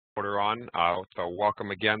Recorder on. So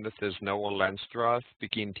welcome again. This is Noah Lenstra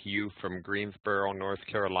speaking to you from Greensboro, North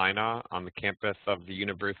Carolina on the campus of the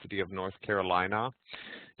University of North Carolina.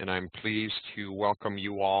 And I'm pleased to welcome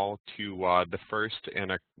you all to the first in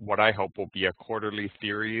what I hope will be a quarterly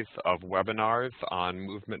series of webinars on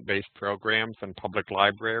movement-based programs in public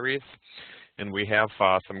libraries. And we have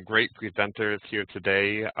some great presenters here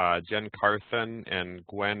today, Jen Carson and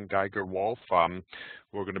Gwen Geiger-Wolf.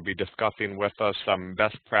 We're going to be discussing with us some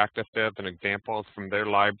best practices and examples from their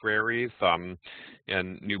libraries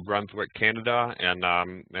in New Brunswick, Canada,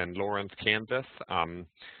 and Lawrence, Kansas.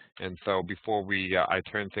 And so before I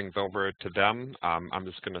turn things over to them, I'm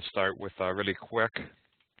just going to start with a really quick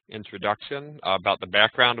introduction about the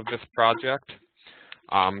background of this project.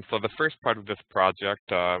 So the first part of this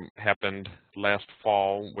project happened last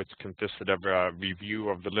fall, which consisted of a review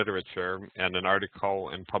of the literature and an article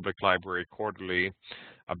in Public Library Quarterly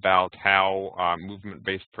about how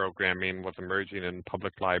movement-based programming was emerging in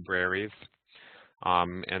public libraries.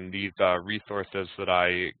 And these resources that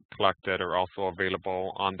I collected are also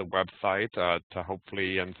available on the website to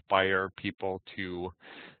hopefully inspire people to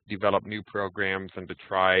develop new programs and to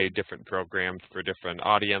try different programs for different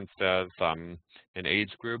audiences and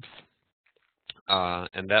age groups.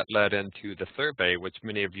 And that led into the survey, which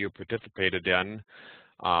many of you participated in,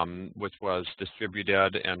 which was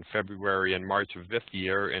distributed in February and March of this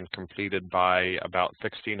year and completed by about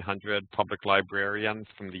 1,600 public librarians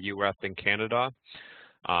from the U.S. and Canada.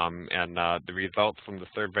 The results from the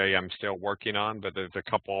survey I'm still working on, but there's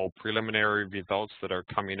a couple preliminary results that are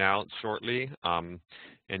coming out shortly.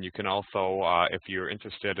 And you can also, if you're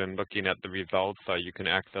interested in looking at the results, you can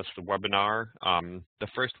access the webinar, the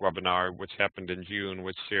first webinar, which happened in June,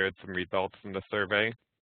 which shared some results from the survey.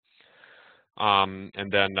 And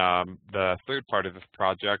then the third part of this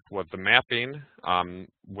project was the mapping,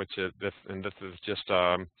 which is this, and this is just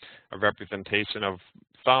a representation of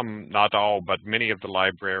some, not all, but many of the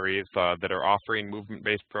libraries that are offering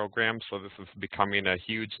movement-based programs. So this is becoming a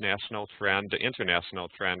huge national trend, international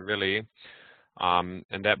trend, really.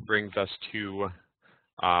 And that brings us to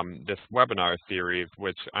this webinar series,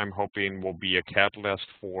 which I'm hoping will be a catalyst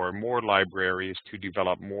for more libraries to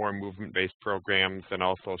develop more movement-based programs and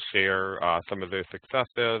also share some of their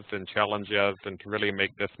successes and challenges and to really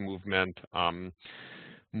make this movement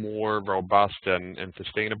more robust and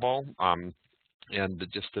sustainable. And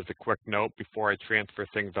just as a quick note, before I transfer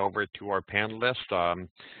things over to our panelists,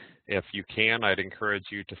 if you can, I'd encourage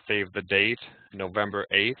you to save the date, November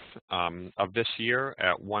 8th of this year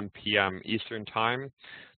at 1 p.m. Eastern Time.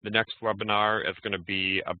 The next webinar is going to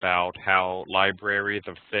be about how libraries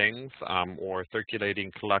of things or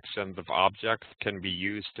circulating collections of objects can be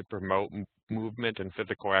used to promote movement and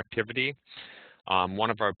physical activity. One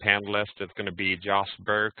of our panelists is going to be Josh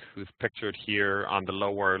Burke, who's pictured here on the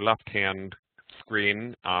lower left-hand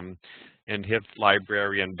screen. In his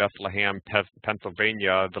library in Bethlehem,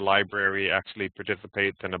 Pennsylvania, the library actually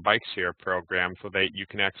participates in a bike share program so that you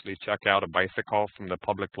can actually check out a bicycle from the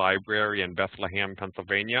public library in Bethlehem,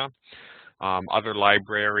 Pennsylvania. Other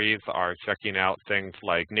libraries are checking out things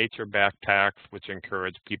like nature backpacks, which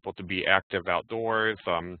encourage people to be active outdoors,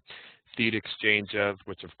 seed exchanges,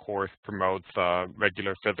 which of course promotes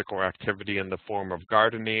regular physical activity in the form of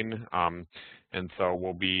gardening. And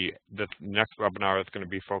so this next webinar is going to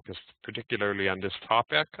be focused particularly on this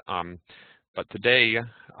topic. But today,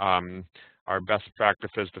 our best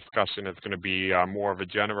practices discussion is going to be more of a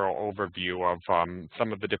general overview of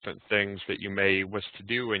some of the different things that you may wish to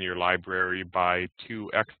do in your library by two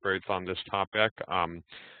experts on this topic,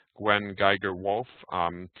 Gwen Geiger-Wolf,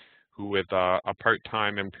 who is a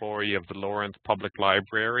part-time employee of the Lawrence Public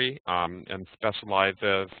Library and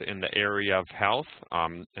specializes in the area of health.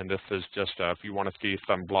 And this is just, if you want to see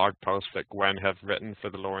some blog posts that Gwen has written for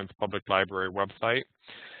the Lawrence Public Library website.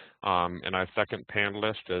 And our second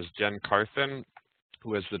panelist is Jen Carson,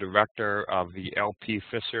 who is the director of the L.P.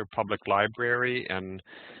 Fisher Public Library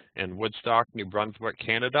in Woodstock, New Brunswick,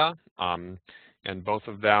 Canada. And both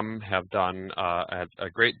of them have done a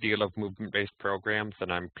great deal of movement-based programs,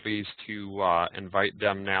 and I'm pleased to invite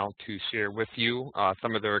them now to share with you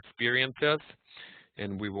some of their experiences.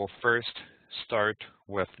 And we will first start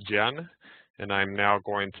with Jen, and I'm now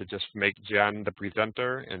going to just make Jen the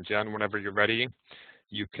presenter. And Jen, whenever you're ready,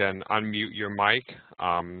 you can unmute your mic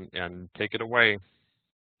and take it away.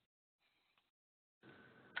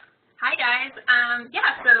 Hi guys.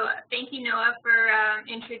 So thank you, Noah, for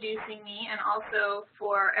introducing me and also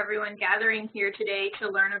for everyone gathering here today to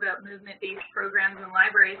learn about movement-based programs in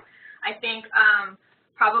libraries. I think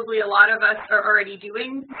probably a lot of us are already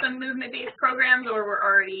doing some movement-based programs or we're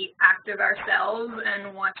already active ourselves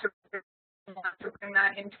and want to want to bring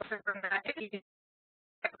that into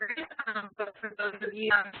but for those of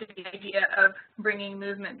you to the idea of bringing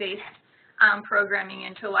movement-based programming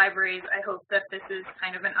into libraries, I hope that this is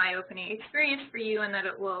kind of an eye-opening experience for you and that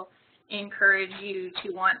it will encourage you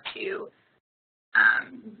to want to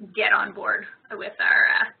get on board with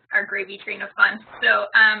our gravy train of fun. So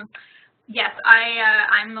yes,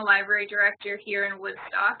 I'm the library director here in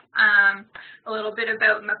Woodstock. A little bit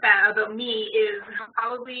about me is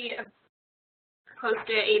probably close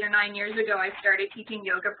to 8 or 9 years ago, I started teaching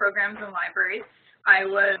yoga programs in libraries. I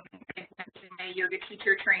was in a yoga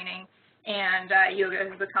teacher training, and yoga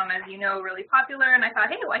has become, as you know, really popular. And I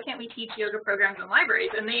thought, hey, why can't we teach yoga programs in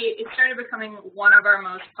libraries? And it started becoming one of our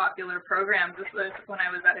most popular programs. This was when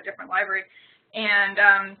I was at a different library. And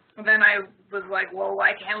then I was like, well,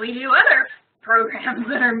 why can't we do other programs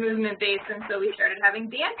that are movement-based? And so we started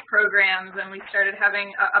having dance programs, and we started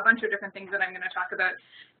having a bunch of different things that I'm going to talk about.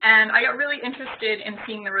 And I got really interested in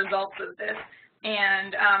seeing the results of this.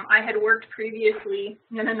 And I had worked previously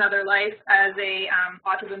in another life as a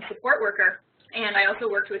autism support worker. And I also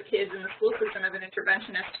worked with kids in the school system as an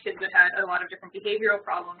interventionist, kids that had a lot of different behavioral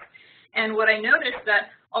problems. And what I noticed that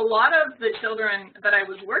a lot of the children that I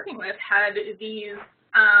was working with had these,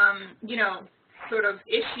 you know, sort of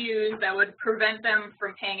issues that would prevent them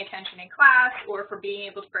from paying attention in class or for being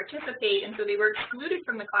able to participate. And so they were excluded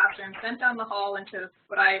from the classroom, sent down the hall into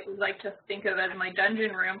what I like to think of as my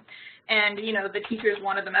dungeon room. And, you know, the teachers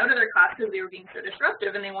wanted them out of their class because they were being so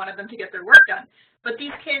disruptive, and they wanted them to get their work done. But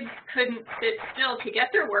these kids couldn't sit still to get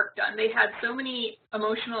their work done. They had so many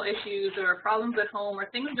emotional issues or problems at home or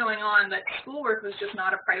things going on that schoolwork was just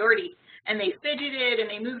not a priority. And they fidgeted and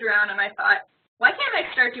they moved around, and I thought, why can't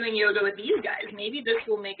I start doing yoga with these guys? Maybe this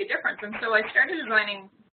will make a difference. And so I started designing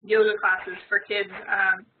yoga classes for kids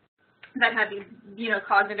that had these, you know,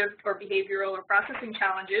 cognitive or behavioral or processing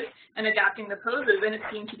challenges and adapting the poses, and it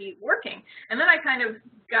seemed to be working. And then I kind of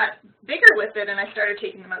got bigger with it, and I started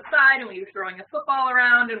taking them outside, and we were throwing a football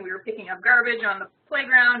around, and we were picking up garbage on the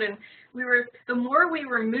playground, and the more we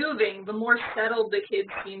were moving, the more settled the kids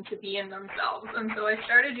seemed to be in themselves. And so I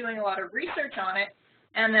started doing a lot of research on it.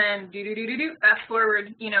 And then fast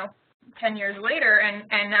forward, you know, 10 years later,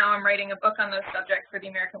 and now I'm writing a book on this subject for the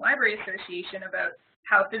American Library Association about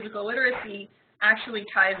how physical literacy actually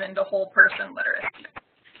ties into whole person literacy.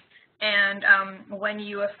 And when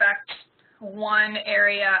you affect one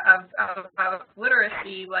area of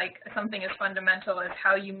literacy, like something as fundamental as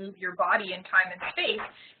how you move your body in time and space,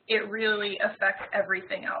 it really affects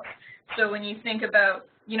everything else. So when you think about,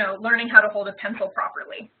 you know, learning how to hold a pencil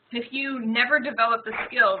properly, if you never develop the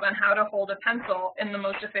skills on how to hold a pencil in the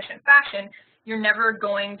most efficient fashion, you're never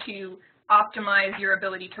going to optimize your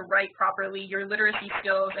ability to write properly. Your literacy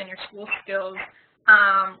skills and your school skills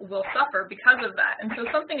will suffer because of that. And so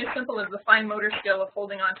something as simple as the fine motor skill of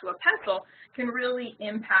holding onto a pencil can really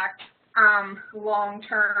impact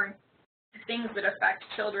long-term things that affect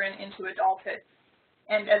children into adulthood.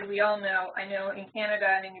 And as we all know, I know in Canada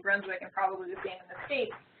and in New Brunswick, and probably the same in the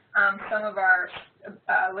States, some of our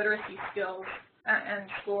literacy skills and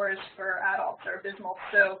scores for adults are abysmal.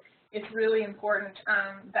 So it's really important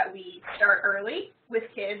that we start early with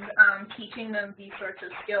kids, teaching them these sorts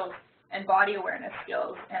of skills and body awareness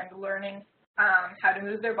skills and learning how to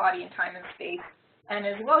move their body in time and space, and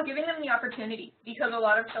as well giving them the opportunity, because a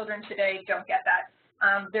lot of children today don't get that.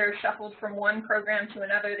 They're shuffled from one program to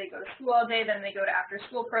another. They go to school all day, then they go to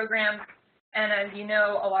after-school programs. And as you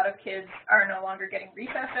know, a lot of kids are no longer getting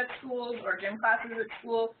recess at schools or gym classes at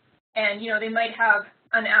school. And, you know, they might have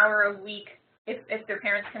an hour a week, if their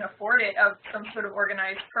parents can afford it, of some sort of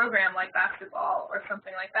organized program like basketball or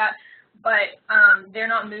something like that. But they're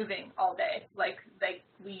not moving all day like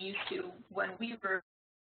we used to when we were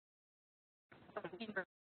you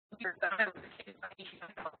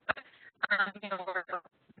know,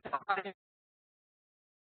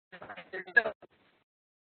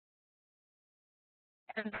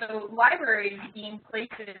 and so libraries being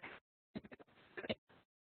places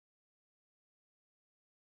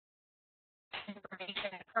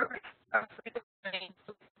information and programs are free to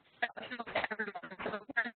everyone. So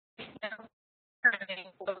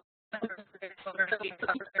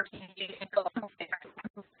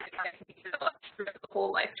the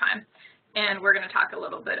whole lifetime. And we're going to talk a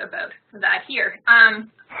little bit about that here.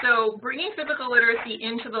 So bringing physical literacy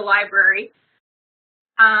into the library,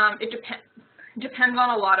 it depends on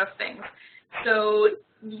a lot of things. So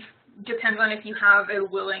depends on if you have a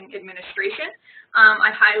willing administration.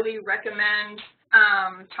 I highly recommend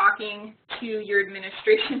talking to your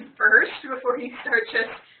administration first before you start just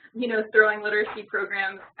throwing literacy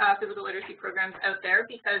programs, physical literacy programs out there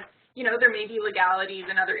because, there may be legalities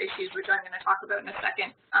and other issues, which I'm going to talk about in a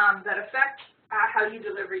second, that affect how you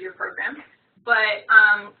deliver your programs. But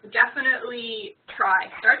definitely try.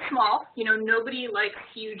 Start small. Nobody likes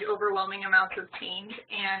huge, overwhelming amounts of change,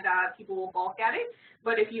 and people will balk at it.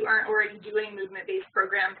 But if you aren't already doing movement-based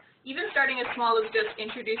programs, even starting as small as just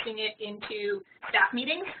introducing it into staff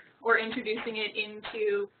meetings or introducing it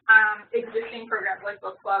into existing programs like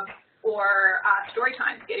book clubs or story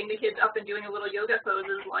times, getting the kids up and doing a little yoga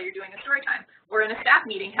poses while you're doing a story time, or in a staff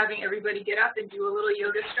meeting, having everybody get up and do a little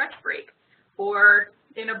yoga stretch break, or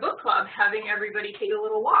in a book club, having everybody take a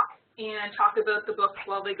little walk and talk about the books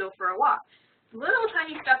while they go for a walk. Little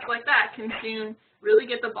tiny steps like that can soon really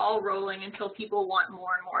get the ball rolling until people want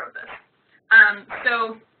more and more of this.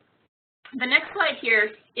 So the next slide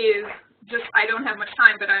here is just, I don't have much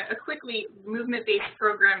time, but a quickly movement-based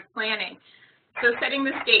program planning. So setting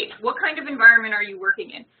the stage, what kind of environment are you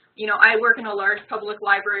working in? I work in a large public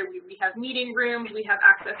library. We have meeting rooms, we have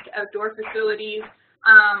access to outdoor facilities.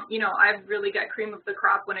 I've really got cream of the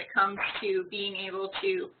crop when it comes to being able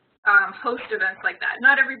to host events like that.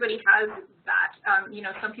 Not everybody has that.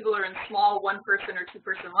 Some people are in small one-person or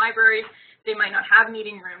two-person libraries. They might not have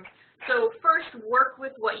meeting rooms. So first, work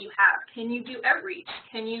with what you have. Can you do outreach?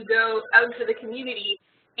 Can you go out to the community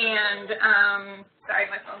and, sorry,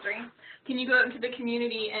 my phone's ringing. Can you go out into the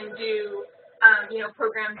community and do,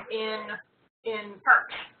 programs in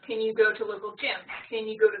parks? Can you go to local gyms? Can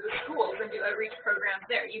you go to the schools and do outreach programs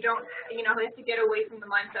there? You don't, have to get away from the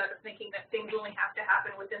mindset of thinking that things only have to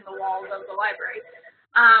happen within the walls of the library.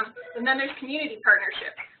 And then there's community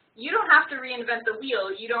partnerships. You don't have to reinvent the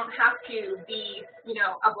wheel. You don't have to be,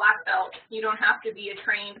 a black belt. You don't have to be a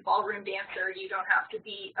trained ballroom dancer. You don't have to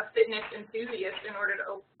be a fitness enthusiast in order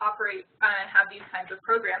to operate and have these kinds of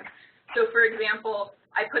programs. So, for example,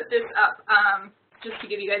 I put this up just to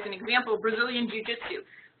give you guys an example, Brazilian Jiu-Jitsu.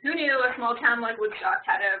 Who knew a small town like Woodstock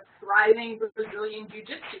had a thriving Brazilian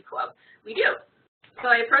Jiu-Jitsu club? We do.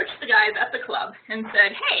 So I approached the guys at the club and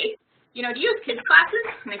said, hey, do you have kids' classes?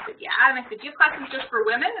 And they said, yeah. And I said, do you have classes just for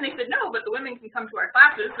women? And they said, no, but the women can come to our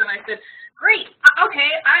classes. And I said, great, okay,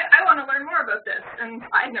 I want to learn more about this. And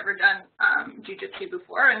I'd never done Jiu-Jitsu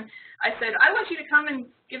before. And I said, I want you to come and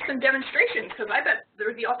give some demonstrations, because I bet there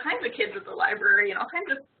would be all kinds of kids at the library and all kinds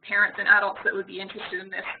of parents and adults that would be interested in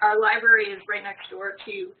this. Our library is right next door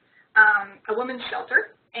to a women's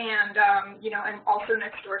shelter, and and also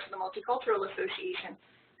next door to the Multicultural Association.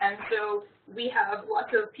 And so we have lots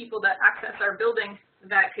of people that access our building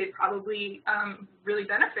that could probably really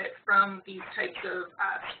benefit from these types of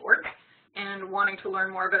sports and wanting to learn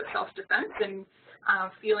more about self-defense and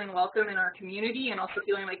feeling welcome in our community, and also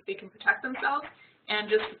feeling like they can protect themselves, and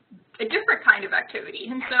just a different kind of activity.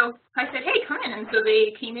 And so I said, hey, come in. And so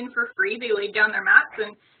they came in for free. They laid down their mats,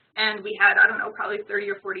 and we had, I don't know, probably 30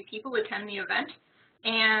 or 40 people attend the event.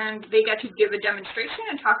 And they got to give a demonstration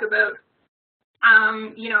and talk about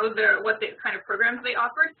what the kind of programs they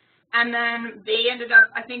offered. And then they ended up,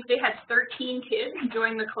 I think they had 13 kids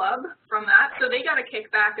join the club from that. So they got a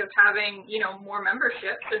kickback of having, more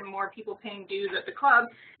memberships and more people paying dues at the club.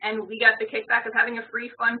 And we got the kickback of having a free,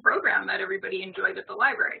 fun program that everybody enjoyed at the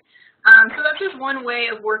library. So that's just one way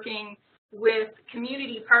of working with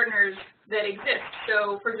community partners that exist.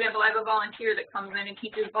 So, for example, I have a volunteer that comes in and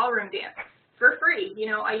teaches ballroom dance for free.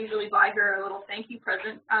 I usually buy her a little thank you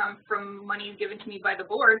present from money given to me by the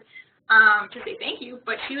board to say thank you,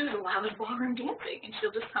 but she loves ballroom dancing, and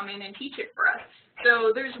she'll just come in and teach it for us.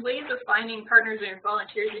 So there's ways of finding partners and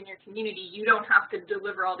volunteers in your community. You don't have to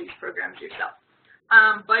deliver all these programs yourself.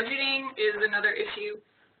 Budgeting is another issue.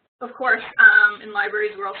 Of course, in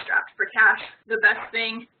libraries, we're all strapped for cash. The best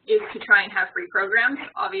thing is to try and have free programs,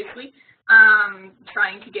 obviously.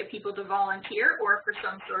 Trying to get people to volunteer or for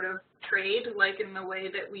some sort of trade, like in the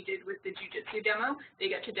way that we did with the Jiu-Jitsu demo. They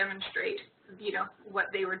got to demonstrate,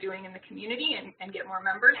 what they were doing in the community and get more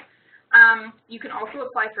members. You can also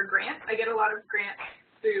apply for grants. I get a lot of grants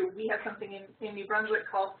through, we have something in New Brunswick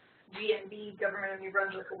called GNB, Government of New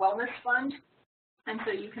Brunswick Wellness Fund. And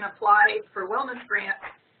so you can apply for wellness grants,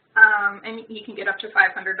 and you can get up to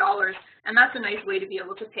 $500. And that's a nice way to be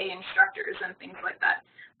able to pay instructors and things like that.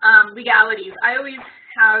 Legalities. I always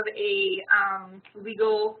have a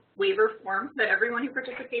legal waiver form that everyone who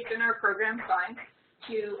participates in our program signs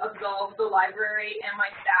to absolve the library and my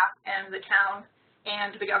staff and the town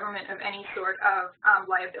and the government of any sort of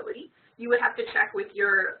liability. You would have to check with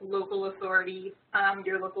your local authority,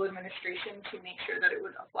 your local administration, to make sure that it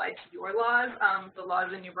would apply to your laws. The laws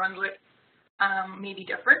in New Brunswick may be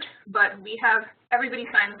different, but we have, everybody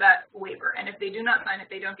signs that waiver, and if they do not sign it,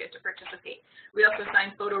 they don't get to participate. We also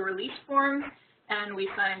sign photo release forms, and we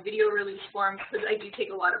sign video release forms, because I do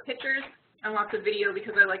take a lot of pictures and lots of video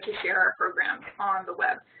because I like to share our programs on the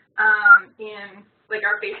web. In like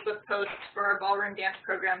our Facebook posts for our ballroom dance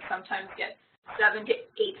program sometimes get 7,000 to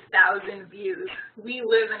 8,000 views. We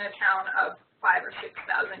live in a town of 5,000 or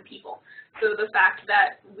 6,000 people, so the fact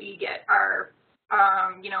that we get our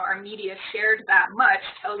our media shared that much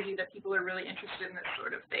tells you that people are really interested in this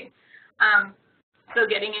sort of thing. So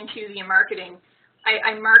getting into the marketing,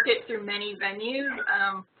 I market through many venues,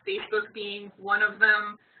 Facebook being one of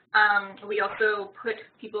them. We also put,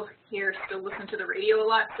 people here still listen to the radio a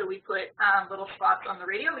lot, so we put little spots on the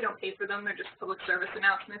radio. We don't pay for them, they're just public service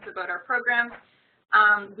announcements about our programs.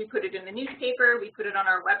 We put it in the newspaper, we put it on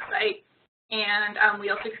our website, and we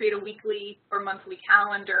also create a weekly or monthly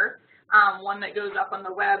calendar, one that goes up on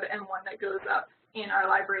the web and one that goes up in our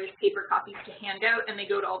library's paper copies to hand out, and they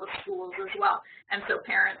go to all the schools as well. And so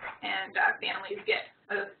parents and families get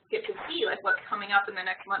to see like what's coming up in the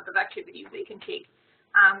next month of activities they can take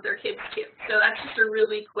their kids to. So that's just a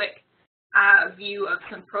really quick view of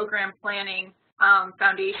some program planning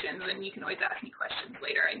foundations, and you can always ask me questions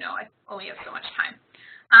later. I know I only have so much time.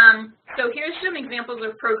 So here's some examples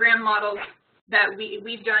of program models that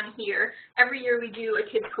we've done here. Every year we do a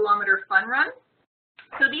Kids Kilometer Fun Run.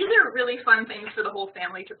 So these are really fun things for the whole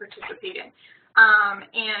family to participate in.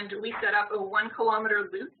 And we set up a 1 kilometer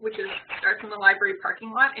loop, which starts in the library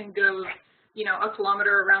parking lot and goes a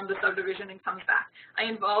kilometer around the subdivision and comes back. I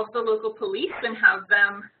involve the local police and have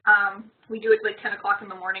them, we do it like 10 o'clock in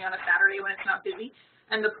the morning on a Saturday when it's not busy,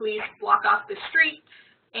 and the police block off the street,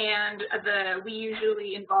 and we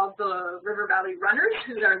usually involve the River Valley Runners,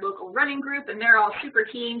 who's our local running group, and they're all super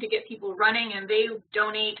keen to get people running, and they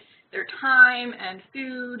donate their time and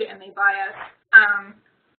food, and they buy us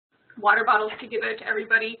water bottles to give out to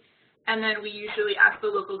everybody. And then we usually ask the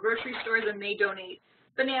local grocery stores, and they donate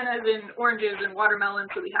bananas and oranges and watermelons,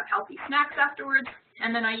 so we have healthy snacks afterwards.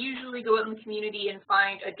 And then I usually go out in the community and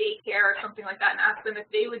find a daycare or something like that and ask them if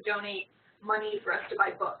they would donate money for us to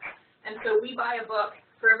buy books. And so we buy a book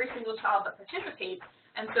for every single child that participates.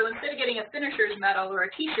 And so instead of getting a finisher's medal or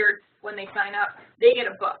a t-shirt when they sign up, they get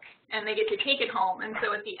a book and they get to take it home. And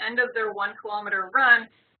so at the end of their 1 kilometer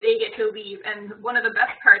run, they get to leave. And one of the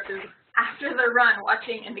best parts is after the run,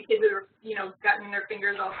 watching, and the kids are, gotten their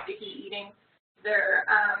fingers all sticky eating their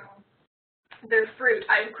fruit,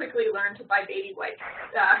 I quickly learned to buy baby wipes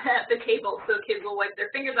at the table so kids will wipe their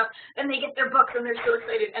fingers off. Then they get their books and they're so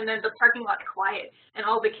excited, and then the parking lot's quiet and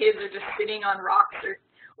all the kids are just sitting on rocks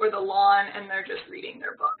or the lawn, and they're just reading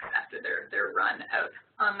their books after their run out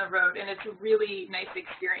on the road, and it's a really nice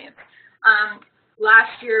experience.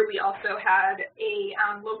 Last year we also had a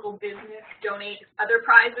local business donate other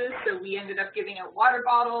prizes, so we ended up giving out water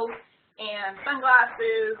bottles and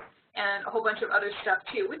sunglasses and a whole bunch of other stuff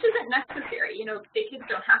too, which isn't necessary. The kids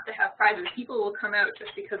don't have to have prizes. People will come out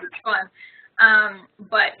just because it's fun.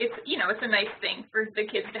 But it's, it's a nice thing for the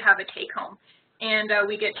kids to have a take home. And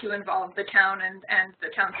we get to involve the town and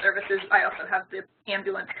the town services. I also have the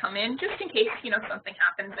ambulance come in just in case, something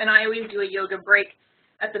happens. And I always do a yoga break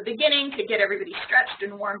at the beginning to get everybody stretched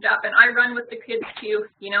and warmed up. And I run with the kids too,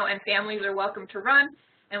 and families are welcome to run.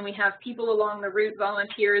 And we have people along the route,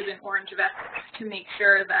 volunteers in orange vests, to make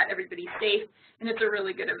sure that everybody's safe, and it's a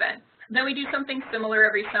really good event. Then we do something similar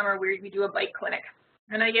every summer where we do a bike clinic.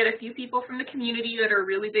 And I get a few people from the community that are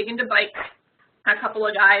really big into bikes, a couple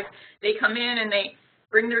of guys. They come in and they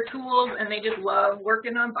bring their tools, and they just love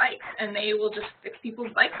working on bikes, and they will just fix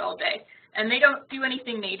people's bikes all day. And they don't do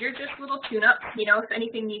anything major, just little tune-ups. If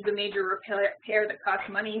anything needs a major repair that costs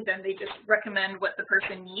money, then they just recommend what the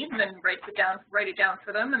person needs and write it down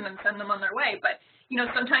for them, and then send them on their way. But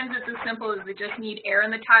sometimes it's as simple as they just need air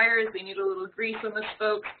in the tires, they need a little grease on the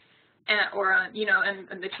spokes, or on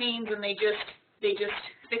and the chains, and they just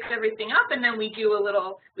fix everything up. And then we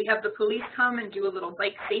have the police come and do a little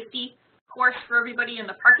bike safety course for everybody in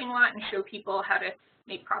the parking lot and show people how to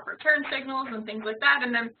make proper turn signals and things like that.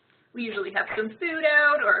 And then we usually have some food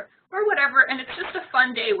out or whatever, and it's just a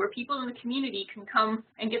fun day where people in the community can come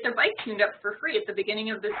and get their bike tuned up for free at the beginning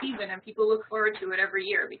of the season, and people look forward to it every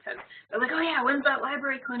year because they're like, oh yeah, when's that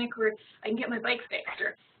library clinic where I can get my bike fixed,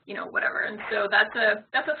 or whatever. And so that's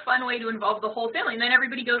a fun way to involve the whole family. And then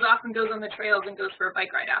everybody goes off and goes on the trails and goes for a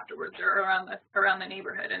bike ride afterwards or around the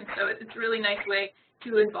neighborhood. And so it's a really nice way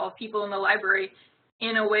to involve people in the library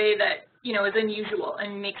in a way that is unusual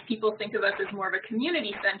and makes people think of us as more of a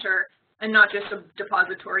community center and not just a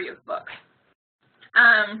depository of books.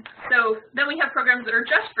 So then we have programs that are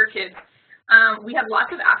just for kids. We have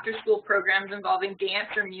lots of after-school programs involving dance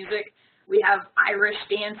or music. We have Irish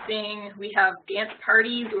dancing. We have dance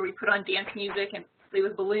parties where we put on dance music and play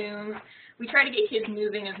with balloons. We try to get kids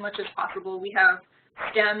moving as much as possible. We have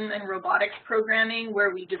STEM and robotics programming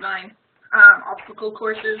where we design obstacle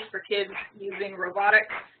courses for kids using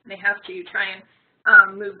robotics. And they have to try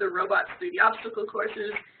and move the robots through the obstacle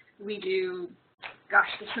courses. We do, gosh,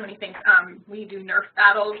 there's so many things. We do Nerf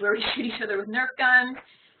battles where we shoot each other with Nerf guns,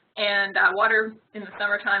 and water in the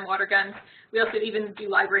summertime, water guns. We also even do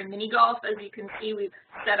library mini golf. As you can see, we've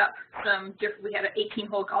set up some different, we had an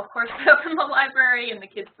 18-hole golf course set up in the library, and the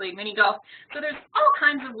kids played mini golf. So there's all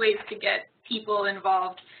kinds of ways to get people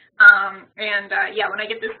involved. Yeah, when I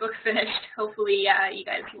get this book finished, hopefully you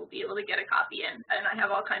guys will be able to get a copy in. And I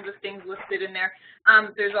have all kinds of things listed in there.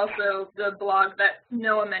 There's also the blog that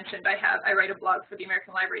Noah mentioned. I write a blog for the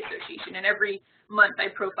American Library Association, and every month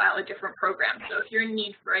I profile a different program. So if you're in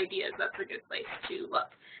need for ideas, that's a good place to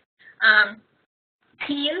look.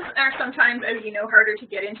 Teens are sometimes, as you know, harder to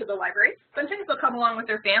get into the library. Sometimes they'll come along with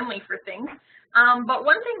their family for things. But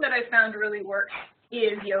one thing that I found really works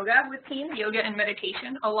is yoga with teens, yoga and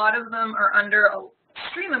meditation. A lot of them are under an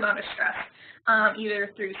extreme amount of stress,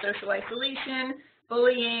 either through social isolation,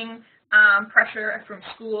 bullying, pressure from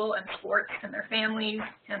school and sports and their families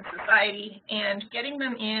and society, and getting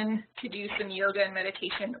them in to do some yoga and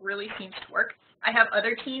meditation really seems to work. I have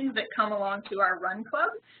other teens that come along to our run club.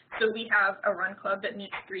 So we have a run club that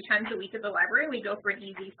meets 3 times a week at the library. We go for an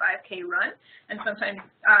easy 5K run, and sometimes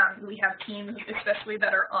we have teens, especially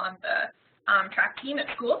that are on the track team at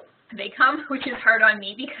school. They come, which is hard on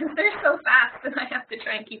me because they're so fast and I have to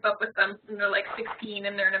try and keep up with them. And they're like 16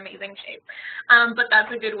 and they're in amazing shape. But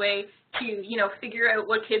that's a good way to, figure out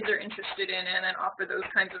what kids are interested in and then offer those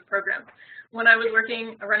kinds of programs. When I was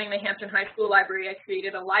running the Hampton High School Library, I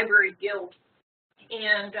created a library guild.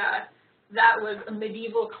 And that was a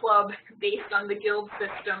medieval club based on the guild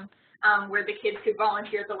system where the kids could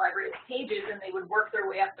volunteer at the library as pages, and they would work their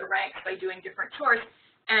way up the ranks by doing different chores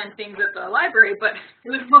and things at the library, but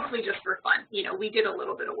it was mostly just for fun. We did a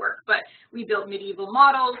little bit of work, but we built medieval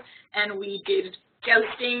models, and we did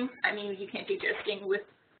jousting. I mean, you can't do jousting with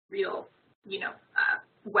real,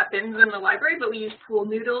 weapons in the library, but we used pool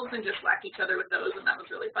noodles and just whack each other with those, and that was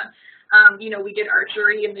really fun. We did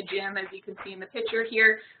archery in the gym, as you can see in the picture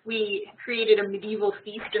here. We created a medieval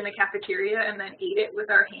feast in the cafeteria and then ate it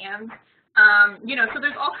with our hands. So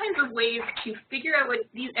there's all kinds of ways to figure out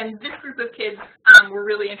and this group of kids were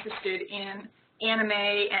really interested in anime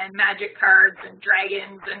and magic cards and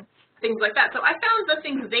dragons and things like that. So I found the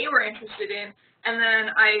things they were interested in, and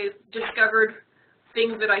then I discovered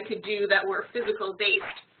things that I could do that were physical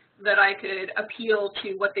based, that I could appeal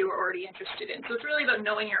to what they were already interested in. So it's really about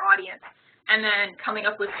knowing your audience and then coming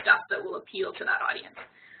up with stuff that will appeal to that audience.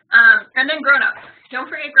 And then grown-ups. Don't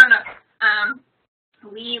forget grown-ups.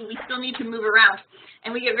 We still need to move around,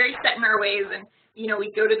 and we get very set in our ways, and we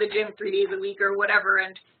go to the gym 3 days a week or whatever,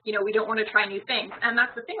 and we don't want to try new things. And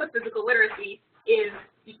that's the thing with physical literacy is,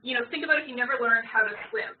 think about if you never learned how to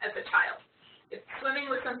swim as a child. If swimming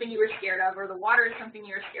was something you were scared of, or the water is something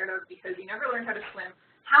you were scared of because you never learned how to swim,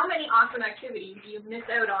 how many awesome activities do you miss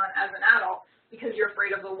out on as an adult because you're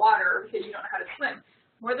afraid of the water or because you don't know how to swim?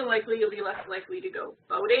 More than likely, you'll be less likely to go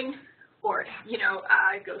boating or,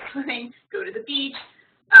 go swimming, go to the beach,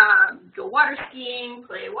 go water skiing,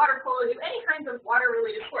 play water polo, do any kinds of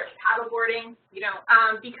water-related sports, paddleboarding,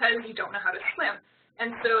 because you don't know how to swim.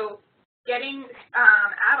 And so getting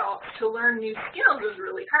adults to learn new skills is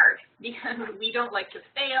really hard because we don't like to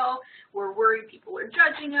fail. We're worried people are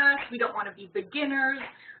judging us. We don't want to be beginners.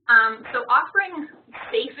 So offering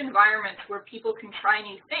safe environments where people can try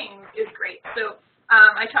new things is great. So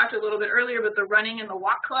I talked a little bit earlier about the running and the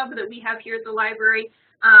walk club that we have here at the library.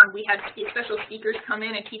 We had special speakers come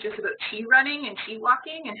in and teach us about chi running and chi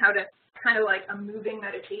walking and how to kind of like a moving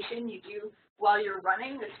meditation you do while you're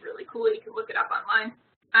running. It's really cool. You can look it up online.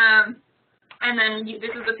 And then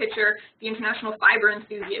this is a picture, the International Fiber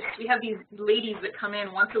Enthusiasts. We have these ladies that come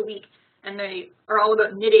in once a week, and they are all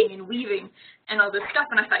about knitting and weaving and all this stuff.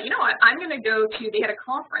 And I thought, you know what, I'm going to go to, they had a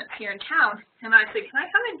conference here in town, and I said, can I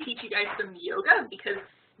come and teach you guys some yoga? Because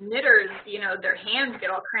knitters, their hands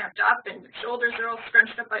get all cramped up, and their shoulders are all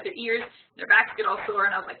scrunched up by their ears, their backs get all sore,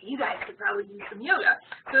 and I was like, you guys could probably use some yoga.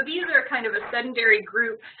 So these are kind of a sedentary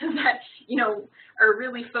group that, are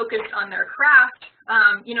really focused on their craft,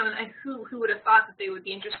 and who would have thought that they would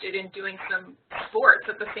be interested in doing some sports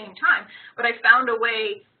at the same time. But I found a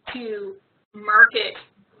way to market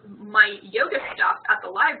my yoga stuff at the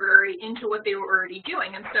library into what they were already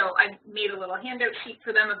doing. And so I made a little handout sheet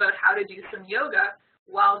for them about how to do some yoga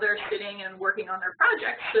while they're sitting and working on their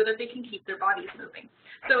projects so that they can keep their bodies moving.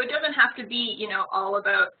 So it doesn't have to be, all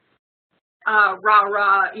about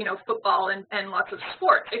rah-rah, football and lots of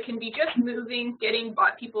sports. It can be just moving, getting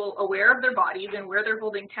people aware of their bodies and where they're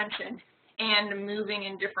holding tension and moving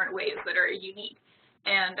in different ways that are unique.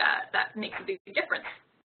 And that makes a big difference.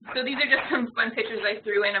 So these are just some fun pictures I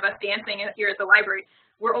threw in of us dancing here at the library.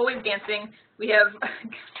 We're always dancing. We have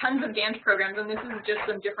tons of dance programs, and this is just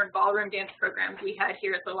some different ballroom dance programs we had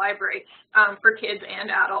here at the library for kids and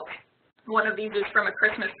adults. One of these is from a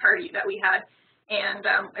Christmas party that we had, and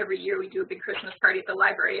every year we do a big Christmas party at the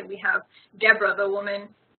library, and we have Deborah, the woman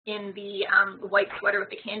in the white sweater with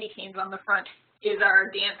the candy canes on the front, is our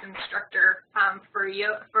dance instructor for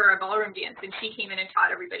a ballroom dance, and she came in and taught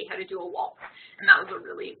everybody how to do a waltz, and that was a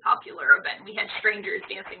really popular event. We had strangers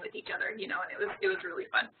dancing with each other, and it was really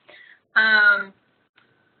fun.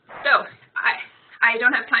 So I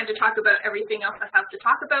don't have time to talk about everything else I have to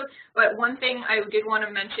talk about, but one thing I did want to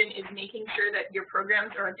mention is making sure that your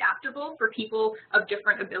programs are adaptable for people of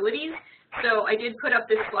different abilities. So I did put up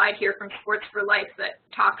this slide here from Sports for Life that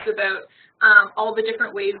talks about all the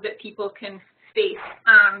different ways that people can face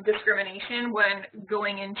discrimination when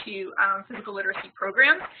going into physical literacy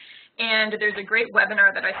programs. And there's a great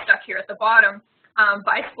webinar that I stuck here at the bottom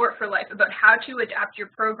by Sport for Life about how to adapt your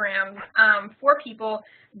programs for people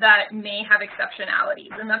that may have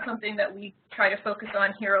exceptionalities. And that's something that we try to focus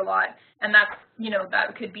on here a lot. And that's,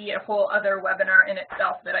 that could be a whole other webinar in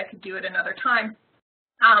itself that I could do at another time.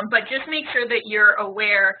 But just make sure that you're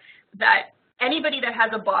aware that anybody that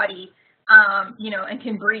has a body and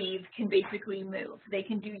can breathe can basically move. They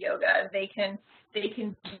can do yoga. They can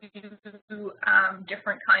do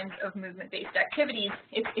different kinds of movement-based activities.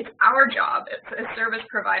 It's our job as service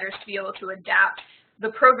providers to be able to adapt the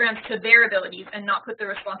programs to their abilities and not put the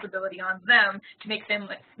responsibility on them to make them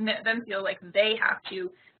feel like they have to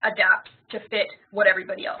adapt to fit what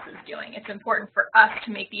everybody else is doing. It's important for us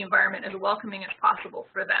to make the environment as welcoming as possible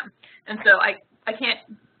for them. And so I can't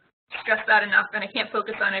stress that enough, and I can't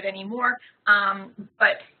focus on it anymore.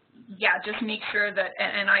 But yeah, just make sure that,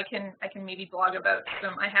 and I can maybe blog about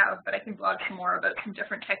some, but I can blog some more about some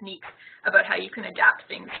different techniques about how you can adapt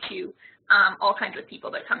things to all kinds of people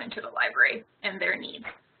that come into the library and their needs.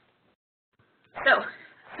 So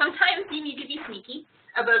sometimes you need to be sneaky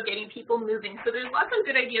about getting people moving. So there's lots of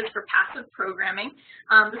good ideas for passive programming.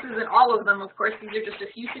 This isn't all of them, of course. These are just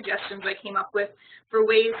a few suggestions I came up with for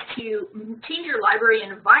ways to change your library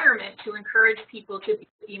environment to encourage people to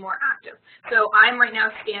be more active. So I'm right now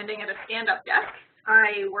standing at a stand-up desk.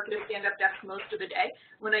 I work at a stand-up desk most of the day.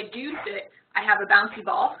 When I do sit, I have a bouncy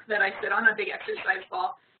ball that I sit on, a big exercise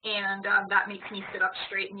ball, and that makes me sit up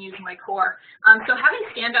straight and use my core. So having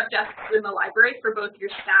stand-up desks in the library for both your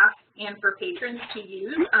staff and for patrons to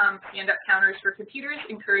use, stand-up counters for computers,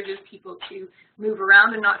 encourages people to move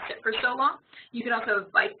around and not sit for so long. You can also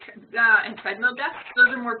have bike and treadmill desks. Those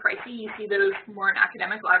are more pricey. You see those more in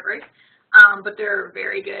academic libraries, but they're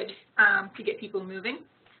very good to get people moving.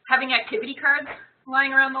 Having activity cards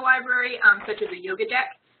lying around the library, such as a yoga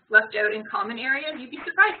deck, left out in common areas, you'd be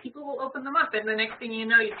surprised. People will open them up, and the next thing you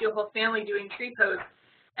know, you see a whole family doing tree pose.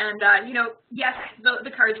 And, yes,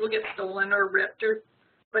 the cards will get stolen or ripped,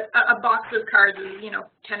 but a box of cards is, $10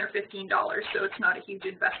 or $15, so it's not a huge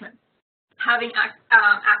investment. Having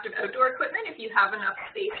active outdoor equipment, if you have enough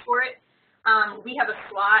space for it. We have a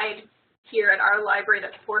slide here at our library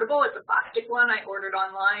that's portable. It's a plastic one I ordered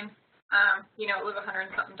online. It was $100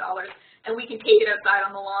 and something, and we can take it outside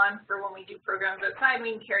on the lawn for when we do programs outside.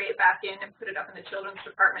 We can carry it back in and put it up in the children's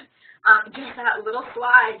department. Just that little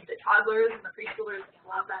slide, the toddlers and the preschoolers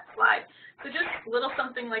love that slide. So just little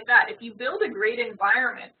something like that. If you build a great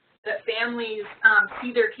environment that families see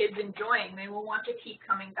their kids enjoying, they will want to keep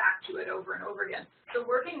coming back to it over and over again. So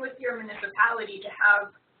working with your municipality to have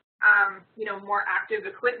more active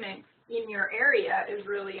equipment in your area is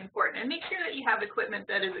really important. And make sure that you have equipment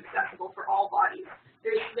that is accessible for all bodies.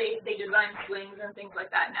 They design swings and things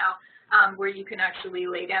like that now where you can actually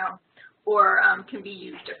lay down, or can be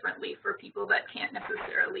used differently for people that can't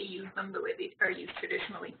necessarily use them the way they are used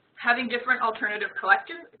traditionally. Having different alternative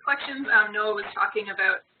collections. Noah was talking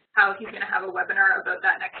about how he's going to have a webinar about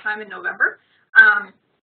that next time in November.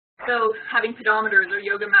 So having pedometers or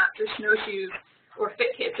yoga mats or snowshoes or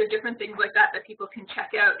fit kits or different things like that that people can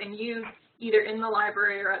check out and use either in the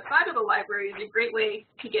library or outside of the library is a great way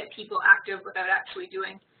to get people active without actually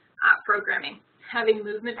doing programming. Having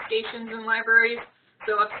movement stations in libraries.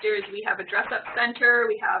 So upstairs we have a dress-up center,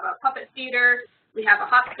 we have a puppet theater, we have a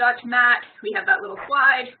hopscotch mat, we have that little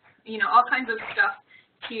slide, all kinds of stuff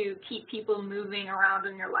to keep people moving around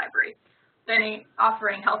in your library. then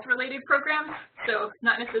offering health-related programs, so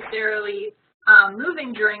not necessarily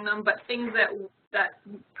moving during them, but things that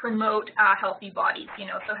promote healthy bodies,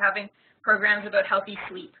 so having programs about healthy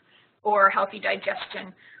sleep or healthy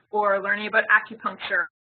digestion or learning about acupuncture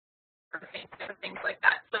or things like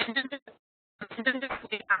that.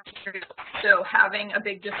 So having a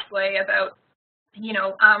big display about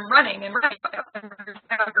running and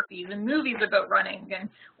biographies and movies about running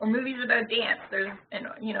or movies about dance.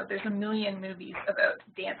 There's a million movies about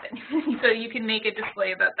dancing, so you can make a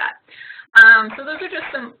display about that. So those are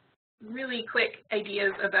just some really quick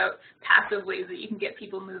ideas about passive ways that you can get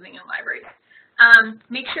people moving in libraries.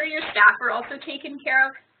 Make sure your staff are also taken care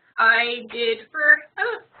of. I did for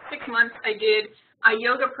about 6 months. I did a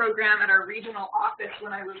yoga program at our regional office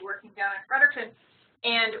when I was working down in Fredericton.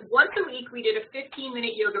 And once a week, we did a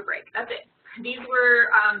 15-minute yoga break. That's it. These were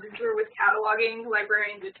with cataloging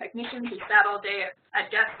librarians and technicians who sat all day at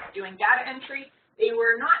desks doing data entry. They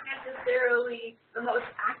were not necessarily the most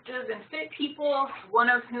active and fit people, one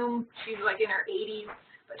of whom, she's like in her 80s,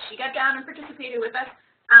 but she got down and participated with us.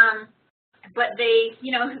 But they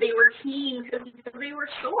were keen because they were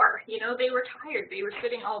sore. They were tired. They were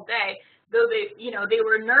sitting all day. Though they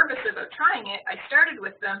were nervous about trying it, I started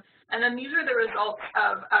with them. And then these are the results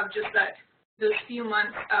of just those few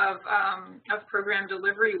months of program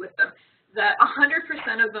delivery with them. That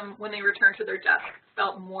 100% of them, when they returned to their desk,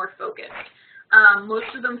 felt more focused. Most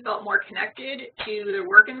of them felt more connected to their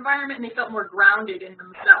work environment, and they felt more grounded in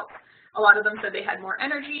themselves. A lot of them said they had more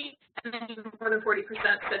energy, and then even more than 40%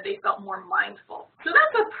 said they felt more mindful. So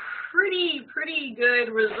that's a pretty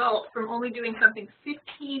good result from only doing something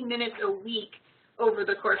 15 minutes a week over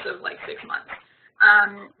the course of like 6 months.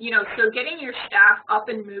 So getting your staff up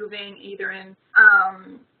and moving either in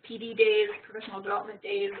PD days, professional development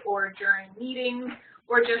days, or during meetings,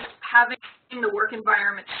 or just having the work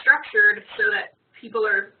environment structured so that people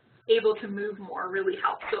are able to move more really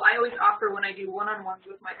helps. So I always offer when I do one-on-ones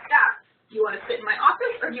with my staff, do you want to sit in my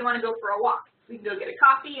office or do you want to go for a walk? We can go get a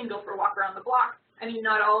coffee and go for a walk around the block. I mean,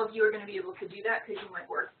 not all of you are going to be able to do that because you might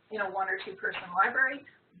work in a 1- or 2-person library.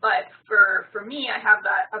 But for me, I have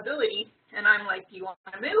that ability, and I'm like, do you want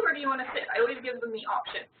to move or do you want to sit? I always give them the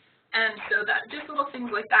option. And so that just little things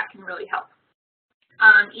like that can really help.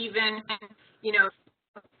 Even,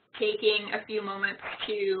 taking a few moments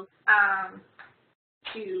to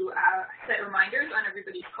set reminders on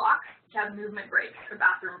everybody's clocks to have movement breaks or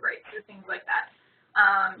bathroom breaks or things like that.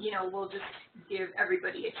 We'll just give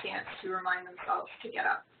everybody a chance to remind themselves to get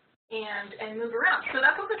up and move around. So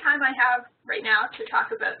that's all the time I have right now to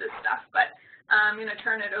talk about this stuff, but I'm going to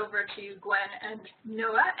turn it over to Gwen and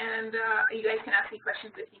Noah, and you guys can ask me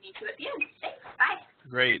questions if you need to at the end. Thanks. Bye.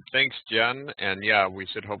 Great. Thanks, Jen. And yeah, we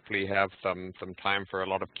should hopefully have some time for a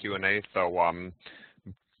lot of Q&A. So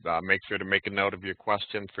make sure to make a note of your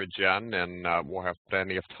question for Jen, and we'll have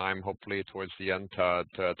plenty of time, hopefully, towards the end to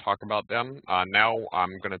talk about them. Now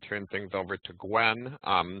I'm going to turn things over to Gwen,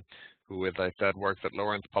 who, as I said, works at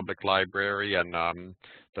Lawrence Public Library, and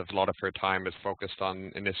does a lot of her time is focused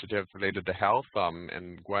on initiatives related to health.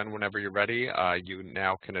 And Gwen, whenever you're ready, you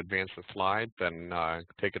now can advance the slides and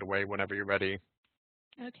take it away whenever you're ready.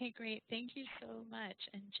 Okay, great. Thank you so much.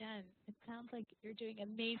 And Jen, it sounds like you're doing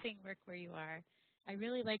amazing work where you are. I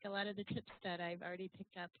really like a lot of the tips that I've already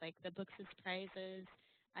picked up, like the books as prizes.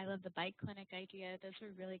 I love the bike clinic idea. Those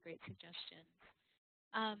were really great suggestions.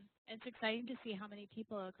 It's exciting to see how many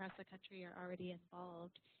people across the country are already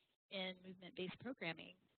involved in movement-based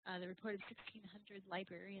programming. The report of 1,600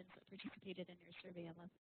 librarians that participated in your survey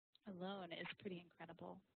alone is pretty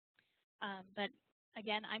incredible. But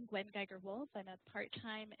again, I'm Gwen Geiger-Wolf. I'm a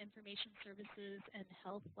part-time information services and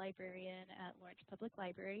health librarian at Lawrence Public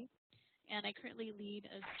Library. And I currently lead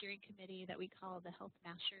a steering committee that we call the Health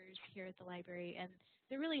Mashers here at the library. And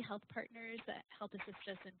they're really health partners that help assist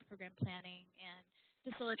us in program planning and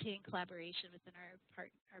facilitating collaboration within our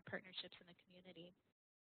partnerships in the community.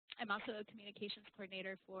 I'm also a communications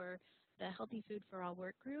coordinator for the Healthy Food for All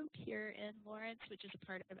work group here in Lawrence, which is a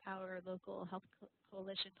part of our local health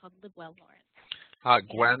coalition called Live Well Lawrence.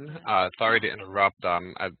 Gwen, sorry to interrupt.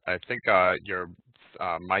 I think your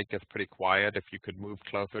mic is pretty quiet. If you could move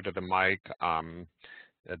closer to the mic,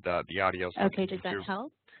 the audio. Okay, does that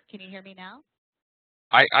help? Can you hear me now?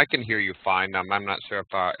 I can hear you fine. I'm not sure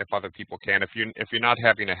if other people can. If you're not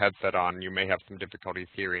having a headset on, you may have some difficulties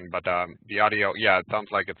hearing. But the audio, yeah, it sounds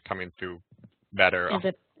like it's coming through better. Is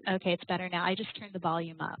it okay? It's better now. I just turned the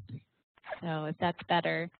volume up. So if that's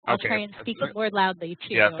better, I'll try and speak more loudly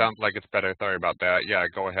too. Yeah, it sounds like it's better. Sorry about that. Yeah,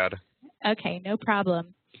 go ahead. Okay, no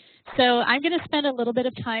problem. So I'm going to spend a little bit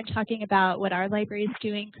of time talking about what our library is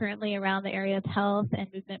doing currently around the area of health and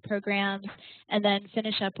movement programs, and then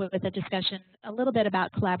finish up with a discussion a little bit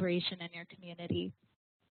about collaboration in your community.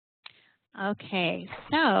 Okay,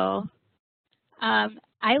 so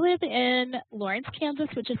I live in Lawrence, Kansas,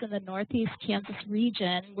 which is in the northeast Kansas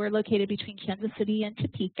region. We're located between Kansas City and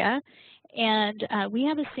Topeka. And we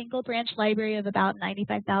have a single branch library of about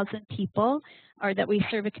 95,000 people, or that we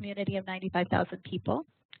serve a community of 95,000 people.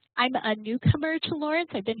 I'm a newcomer to Lawrence.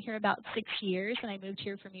 I've been here about 6 years, and I moved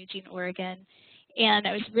here from Eugene, Oregon. And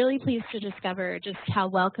I was really pleased to discover just how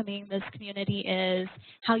welcoming this community is,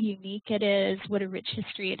 how unique it is, what a rich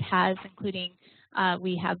history it has, including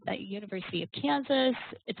we have the University of Kansas.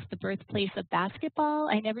 It's the birthplace of basketball.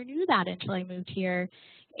 I never knew that until I moved here.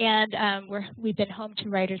 And we've been home to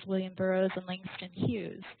writers William Burroughs and Langston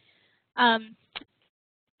Hughes.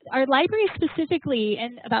 Our library specifically,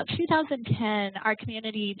 in about 2010, our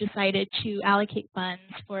community decided to allocate funds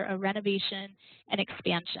for a renovation and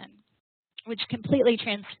expansion, which completely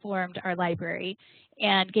transformed our library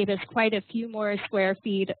and gave us quite a few more square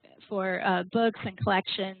feet for books and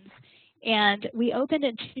collections. And we opened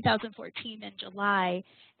in 2014 in July.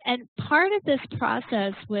 And part of this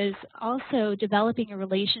process was also developing a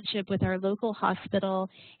relationship with our local hospital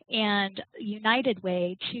and United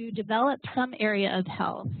Way to develop some area of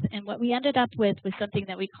health. And what we ended up with was something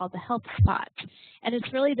that we call the Health Spot. And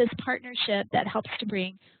it's really this partnership that helps to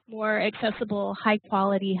bring more accessible,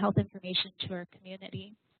 high-quality health information to our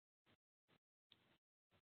community.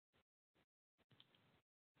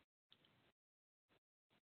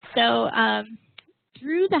 So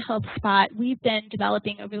through the Health Spot, we've been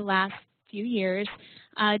developing over the last few years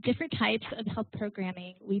different types of health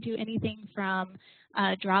programming. We do anything from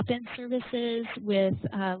drop-in services with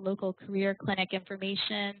local career clinic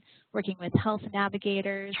information, working with health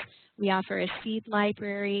navigators. We offer a seed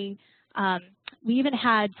library. We even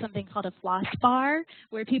had something called a floss bar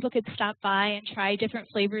where people could stop by and try different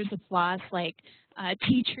flavors of floss like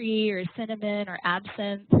tea tree or cinnamon or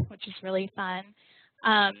absinthe, which is really fun.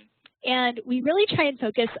 And we really try and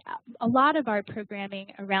focus a lot of our programming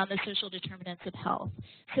around the social determinants of health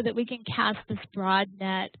so that we can cast this broad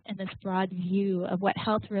net and this broad view of what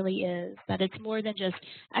health really is, that it's more than just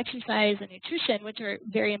exercise and nutrition, which are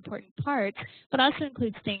very important parts, but also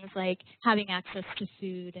includes things like having access to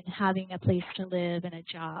food and having a place to live and a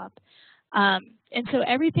job. And so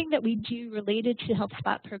everything that we do related to Health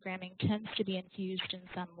Spot programming tends to be infused in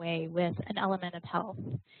some way with an element of health.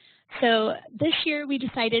 So this year we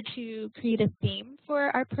decided to create a theme for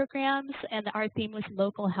our programs, and our theme was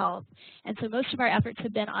local health. And so most of our efforts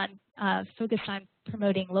have been on focused on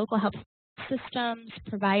promoting local health systems,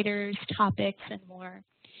 providers, topics, and more.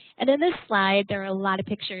 And in this slide, there are a lot of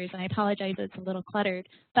pictures, and I apologize it's a little cluttered,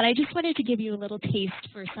 but I just wanted to give you a little taste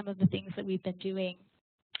for some of the things that we've been doing,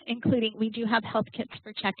 including we do have health kits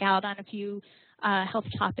for checkout on a few health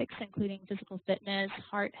topics, including physical fitness,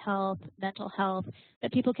 heart health, mental health,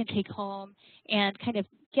 that people can take home and kind of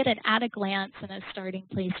get an at-a-glance and a starting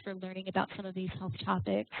place for learning about some of these health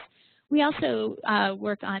topics. We also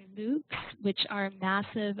work on MOOCs, which are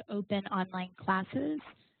massive open online classes,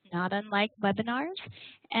 not unlike webinars.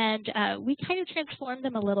 And we kind of transform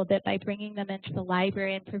them a little bit by bringing them into the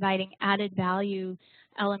library and providing added value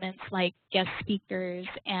elements like guest speakers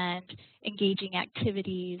and engaging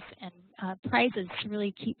activities and prizes to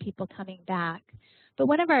really keep people coming back. But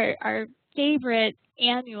one of our favorite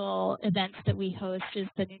annual events that we host is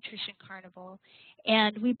the Nutrition Carnival.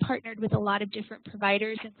 And we partnered with a lot of different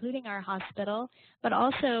providers, including our hospital, but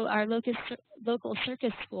also our local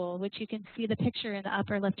circus school, which you can see the picture in the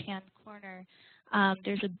upper left-hand corner.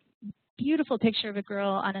 There's a beautiful picture of a girl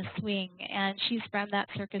on a swing, and she's from that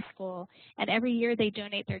circus school. And every year they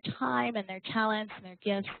donate their time and their talents and their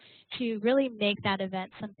gifts to really make that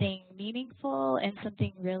event something meaningful and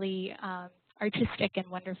something really artistic and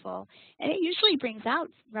wonderful. And it usually brings out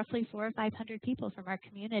roughly 400 or 500 people from our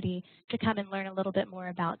community to come and learn a little bit more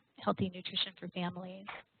about healthy nutrition for families.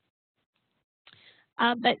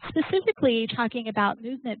 But specifically talking about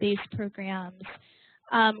movement-based programs,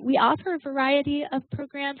 we offer a variety of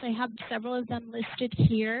programs. I have several of them listed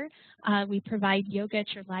here. We provide yoga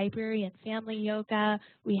at your library and family yoga.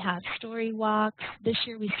 We have StoryWalks. This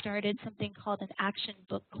year we started something called an Action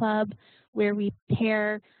Book Club, where we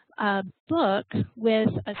pair a book with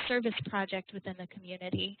a service project within the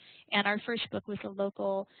community. And our first book was a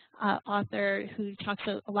local author who talks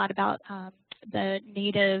a lot about the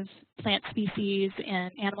native plant species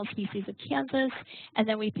and animal species of Kansas. And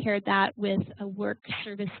then we paired that with a work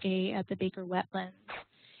service day at the Baker Wetlands.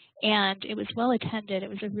 And it was well attended. It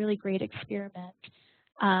was a really great experiment.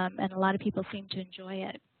 And a lot of people seemed to enjoy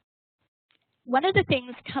it. one of the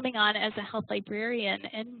things coming on as a health librarian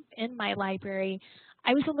in my library,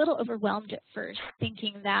 I was a little overwhelmed at first,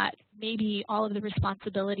 thinking that maybe all of the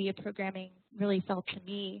responsibility of programming really fell to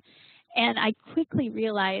me. And I quickly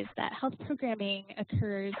realized that health programming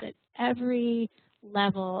occurs at every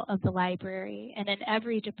level of the library and in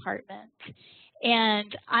every department.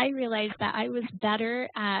 And I realized that I was better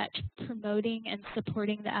at promoting and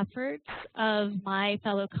supporting the efforts of my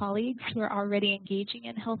fellow colleagues who are already engaging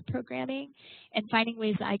in health programming and finding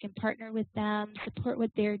ways that I can partner with them, support what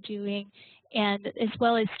they're doing, and as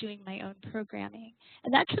well as doing my own programming.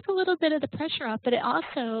 And that took a little bit of the pressure off, but it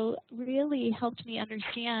also really helped me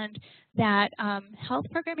understand that health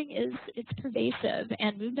programming it's pervasive,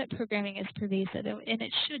 and movement programming is pervasive, and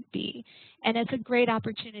it should be. And it's a great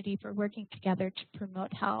opportunity for working together to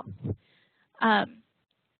promote health.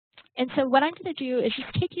 And so what I'm going to do is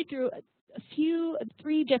just take you through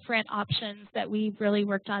three different options that we've really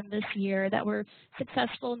worked on this year that were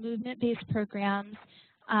successful movement-based programs,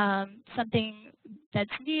 something that's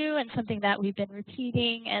new and something that we've been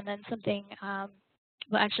repeating, and then something, well,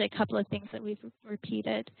 actually a couple of things that we've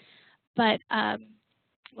repeated. But, well,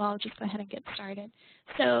 I'll just go ahead and get started.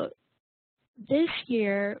 So this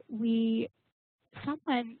year,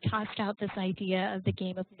 someone tossed out this idea of the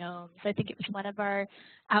game of gnomes. I think it was one of our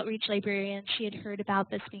outreach librarians. She had heard about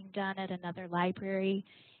this being done at another library.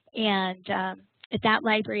 And at that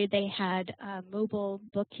library, they had a mobile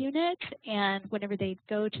book unit. And whenever they'd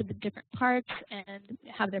go to the different parks and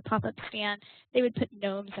have their pop-up stand, they would put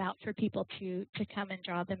gnomes out for people to come and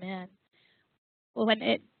draw them in. Well, when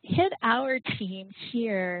it hit our team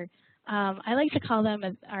here, I like to call them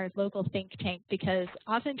our local think tank, because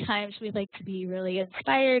oftentimes we like to be really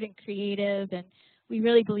inspired and creative, and we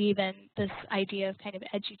really believe in this idea of kind of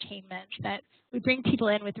edutainment, that we bring people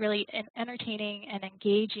in with really entertaining and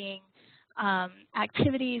engaging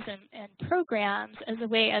activities and programs as a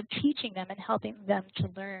way of teaching them and helping them to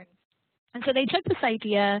learn. And so they took this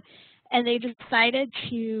idea and they decided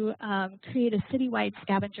to create a citywide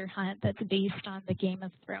scavenger hunt that's based on the Game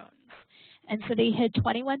of Thrones. And so they hid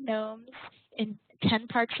 21 gnomes in 10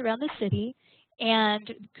 parks around the city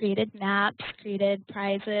and created maps, created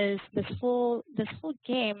prizes, this whole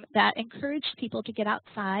game that encouraged people to get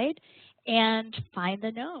outside and find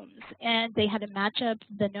the gnomes. And they had to match up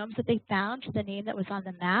the gnomes that they found to the name that was on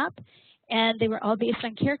the map, and they were all based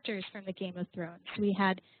on characters from the Game of Thrones. So we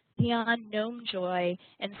had Theon Gnomejoy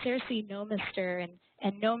and Cersei Gnomister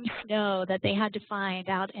and Gnome Snow that they had to find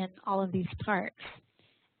out in all of these parks.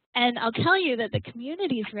 And I'll tell you that the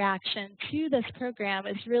community's reaction to this program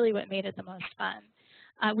is really what made it the most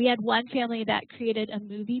fun. We had one family that created a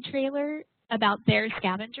movie trailer about their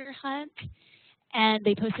scavenger hunt, and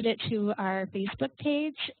they posted it to our Facebook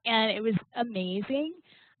page, and it was amazing.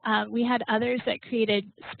 We had others that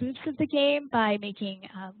created spoofs of the game by making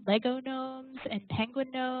Lego gnomes and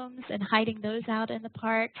penguin gnomes and hiding those out in the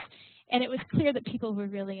parks, and it was clear that people were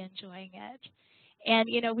really enjoying it. And,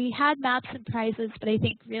 you know, we had maps and prizes, but I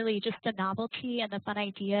think really just the novelty and the fun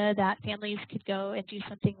idea that families could go and do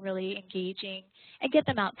something really engaging and get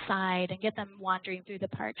them outside and get them wandering through the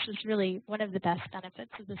parks was really one of the best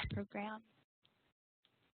benefits of this program.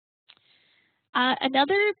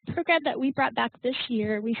 Another program that we brought back this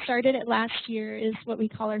year, we started it last year, is what we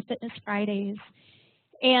call our Fitness Fridays.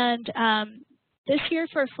 And this year,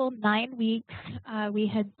 for a full 9 weeks, we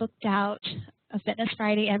had booked out a Fitness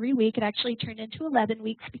Friday every week. It actually turned into 11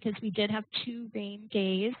 weeks because we did have 2 rain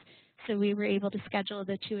days, so we were able to schedule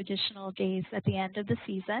the 2 additional days at the end of the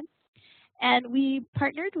season. And we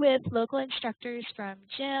partnered with local instructors from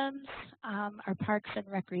gyms, our Parks and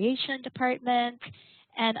Recreation Department,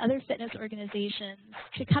 and other fitness organizations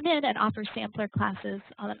to come in and offer sampler classes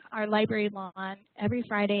on our library lawn every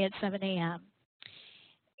Friday at 7 a.m.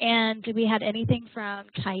 And we had anything from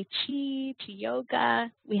Tai Chi to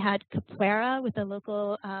yoga. We had capoeira with the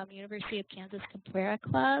local University of Kansas Capoeira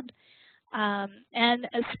Club, and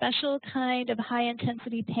a special kind of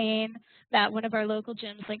high-intensity pain that one of our local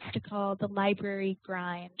gyms likes to call the library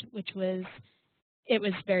grind, it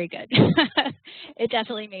was very good. It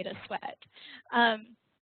definitely made us sweat.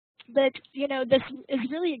 But, you know, this is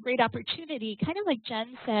really a great opportunity, kind of like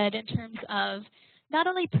Jen said, in terms of not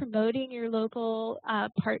only promoting your local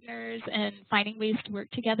partners and finding ways to work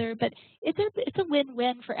together, but it's a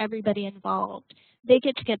win-win for everybody involved. They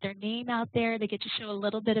get to get their name out there. They get to show a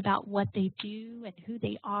little bit about what they do and who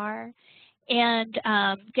they are, and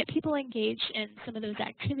get people engaged in some of those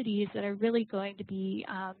activities that are really going to be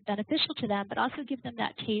beneficial to them, but also give them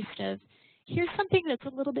that taste of, here's something that's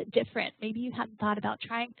a little bit different. Maybe you hadn't thought about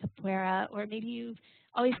trying capoeira, or maybe you've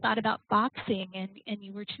always thought about boxing and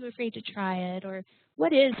you were too afraid to try it, or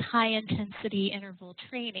what is high intensity interval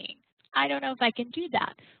training? I don't know if I can do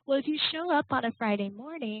that. Well, if you show up on a Friday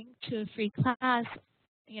morning to a free class,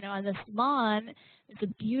 on this lawn, it's a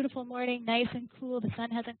beautiful morning, nice and cool, the sun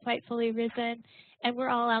hasn't quite fully risen, and we're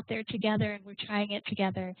all out there together and we're trying it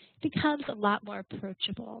together, it becomes a lot more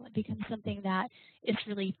approachable. It becomes something that is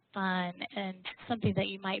really fun and something that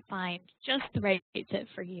you might find just the right fit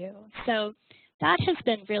for you. So that has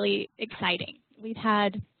been really exciting. We've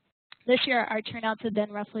had, this year our turnouts have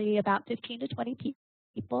been roughly about 15 to 20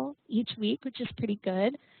 people each week, which is pretty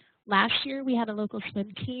good. Last year we had a local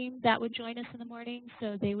swim team that would join us in the morning,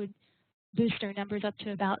 so they would boost our numbers up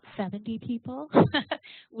to about 70 people,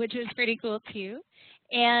 which was pretty cool too.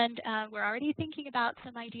 And we're already thinking about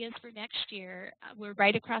some ideas for next year. We're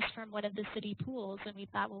right across from one of the city pools, and we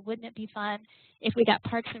thought, well, wouldn't it be fun if we got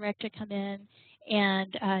Parks and Rec to come in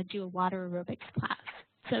and do a water aerobics class?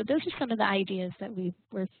 So those are some of the ideas that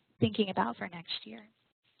we're thinking about for next year.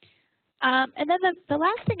 And then the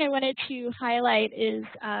last thing I wanted to highlight is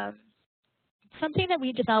something that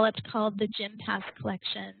we developed called the Gym Pass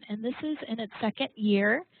Collection. And this is in its second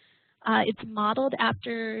year. It's modeled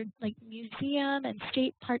after like museum and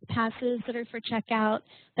state park passes that are for checkout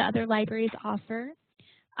that other libraries offer.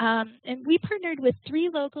 And we partnered with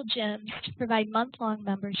 3 local gyms to provide month-long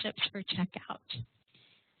memberships for checkout.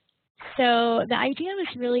 So the idea was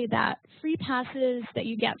really that free passes that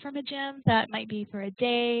you get from a gym that might be for a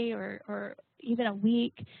day or even a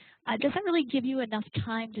week doesn't really give you enough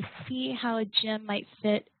time to see how a gym might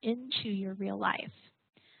fit into your real life.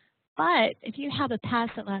 But if you have a pass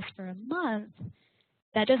that lasts for a month,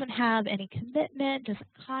 that doesn't have any commitment, doesn't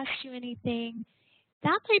cost you anything,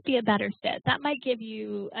 that might be a better fit. That might give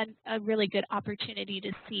you a really good opportunity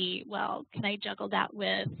to see, well, can I juggle that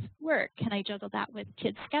with work? Can I juggle that with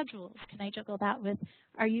kids' schedules? Can I juggle that with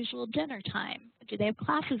our usual dinner time? Do they have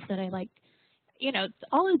classes that I like?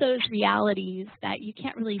 All of those realities that you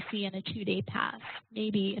can't really see in a 2-day pass.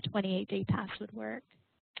 Maybe a 28-day pass would work.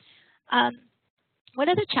 One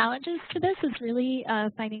of the challenges to this is really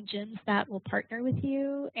finding gyms that will partner with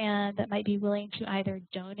you and that might be willing to either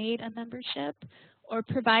donate a membership or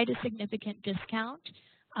provide a significant discount.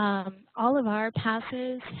 All of our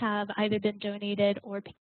passes have either been donated or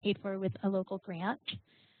paid for with a local grant.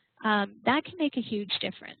 That can make a huge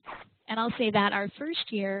difference. And I'll say that our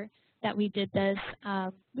first year that we did this,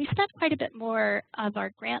 we spent quite a bit more of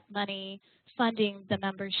our grant money funding the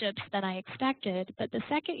memberships than I expected. But the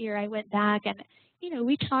second year I went back and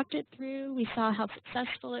we talked it through. We saw how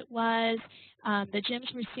successful it was. The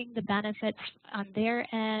gyms were seeing the benefits on their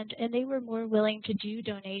end, and they were more willing to do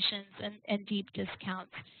donations and deep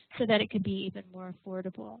discounts so that it could be even more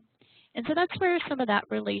affordable. And so that's where some of that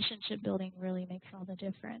relationship building really makes all the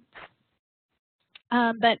difference.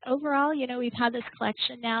 But overall, we've had this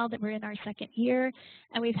collection now that we're in our second year,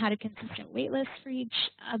 and we've had a consistent wait list for each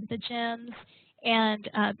of the gyms. And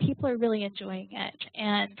people are really enjoying it.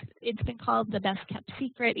 And it's been called the best kept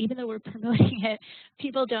secret. Even though we're promoting it,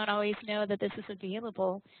 people don't always know that this is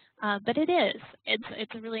available. But it is.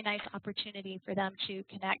 It's a really nice opportunity for them to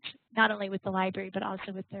connect not only with the library, but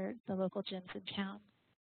also with the local gyms in town.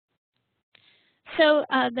 So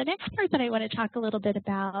the next part that I want to talk a little bit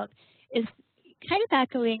about is kind of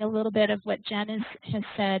echoing a little bit of what Jen has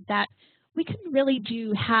said, that we couldn't really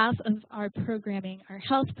do half of our programming, our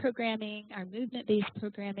health programming, our movement-based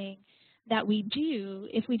programming that we do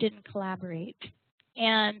if we didn't collaborate.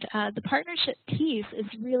 And the partnership piece is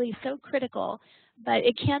really so critical, but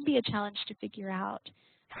it can be a challenge to figure out.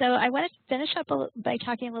 So I want to finish up by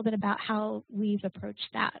talking a little bit about how we've approached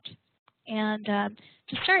that. And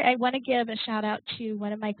to start, I want to give a shout out to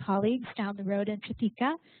one of my colleagues down the road in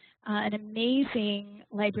Topeka, an amazing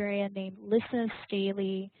librarian named Lissa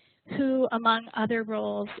Staley, who, among other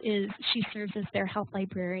roles, she serves as their health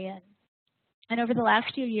librarian. And over the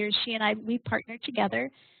last few years, she and we partnered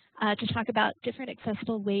together to talk about different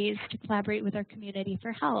accessible ways to collaborate with our community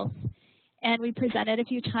for health. And we presented a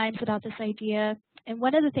few times about this idea. And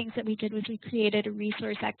one of the things that we did was we created a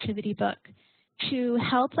resource activity book to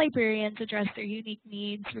help librarians address their unique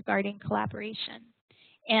needs regarding collaboration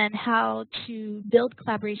and how to build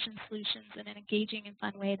collaboration solutions in an engaging and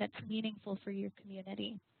fun way that's meaningful for your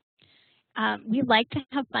community. We like to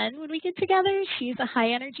have fun when we get together. She's a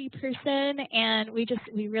high energy person and we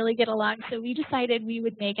really get along. So we decided we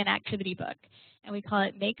would make an activity book, and we call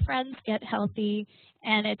it Make Friends, Get Healthy.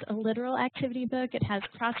 And it's a literal activity book. It has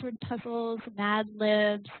crossword puzzles, Mad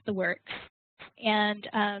Libs, the works. And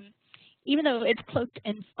even though it's cloaked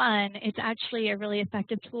in fun, it's actually a really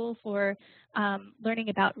effective tool for learning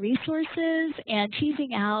about resources and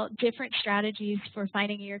teasing out different strategies for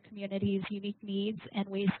finding your community's unique needs and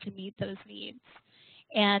ways to meet those needs.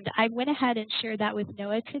 And I went ahead and shared that with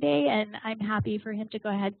Noah today, and I'm happy for him to go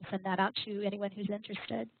ahead and send that out to anyone who's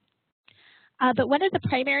interested. But one of the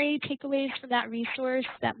primary takeaways from that resource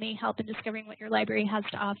that may help in discovering what your library has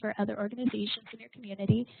to offer other organizations in your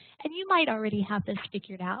community, and you might already have this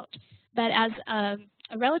figured out, but as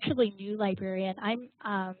a relatively new librarian, I'm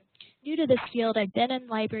new to this field. I've been in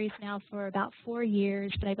libraries now for about 4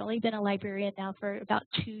 years, but I've only been a librarian now for about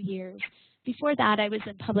 2 years. Before that, I was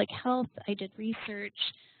in public health. I did research.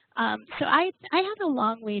 So I have a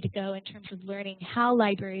long way to go in terms of learning how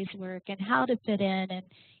libraries work and how to fit in, and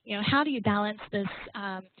how do you balance this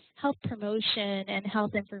health promotion and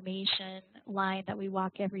health information line that we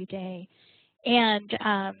walk every day. And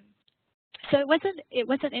so it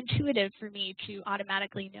wasn't intuitive for me to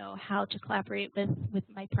automatically know how to collaborate with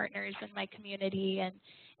my partners in my community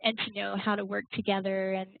and to know how to work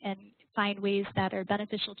together and find ways that are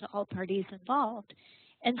beneficial to all parties involved.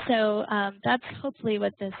 And so that's hopefully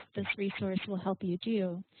what this resource will help you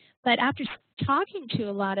do. But after talking to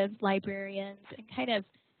a lot of librarians and kind of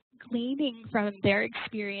gleaning from their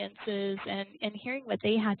experiences and hearing what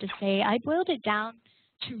they had to say, I boiled it down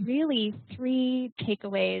to really 3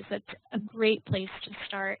 takeaways. That's a great place to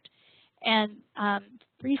start. And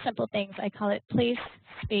 3 simple things. I call it place,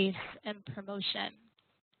 space, and promotion.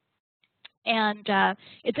 And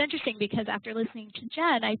it's interesting because after listening to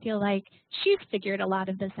Jen, I feel like she's figured a lot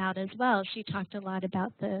of this out as well. She talked a lot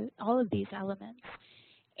about all of these elements.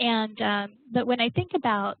 And but when I think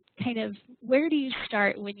about kind of where do you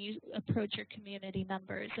start when you approach your community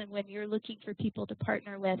members and when you're looking for people to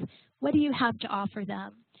partner with, what do you have to offer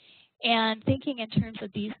them? And thinking in terms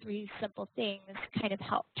of these 3 simple things kind of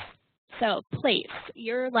helps. So place,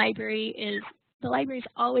 the library is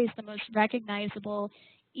always the most recognizable,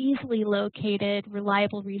 easily located,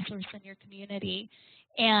 reliable resource in your community.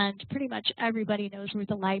 And pretty much everybody knows where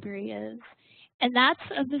the library is. And that's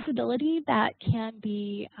a visibility that can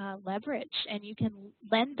be leveraged, and you can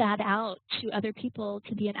lend that out to other people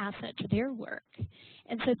to be an asset to their work.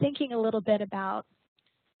 And so thinking a little bit about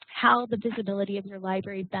how the visibility of your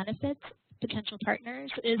library benefits potential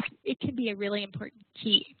partners it can be a really important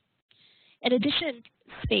key. In addition,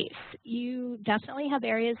 space. You definitely have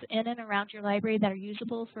areas in and around your library that are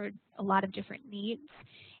usable for a lot of different needs.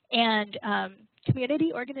 And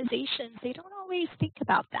community organizations, they don't always think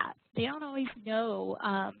about that. They don't always know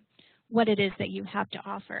what it is that you have to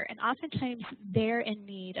offer. And oftentimes they're in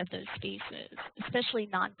need of those spaces, especially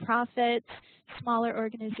nonprofits, smaller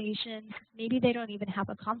organizations. Maybe they don't even have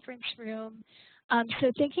a conference room.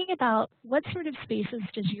 So thinking about what sort of spaces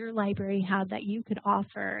does your library have that you could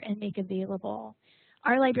offer and make available.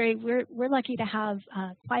 Our library, we're lucky to have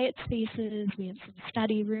quiet spaces. We have some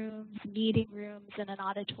study rooms, meeting rooms, and an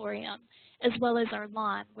auditorium, as well as our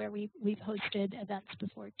lawn where we've hosted events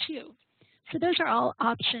before too. So those are all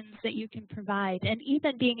options that you can provide. And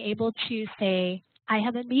even being able to say, I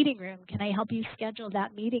have a meeting room. Can I help you schedule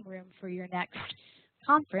that meeting room for your next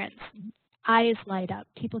conference? Eyes light up.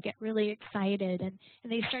 People get really excited, and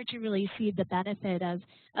they start to really see the benefit of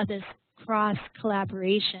this cross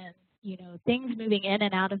collaboration, things moving in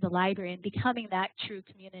and out of the library and becoming that true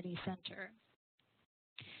community center.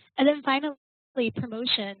 And then finally,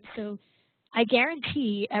 promotion. So I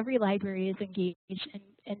guarantee every library is engaged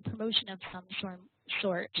in promotion of some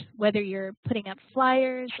sort, whether you're putting up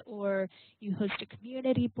flyers or you host a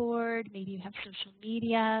community board, maybe you have social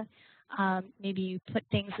media, maybe you put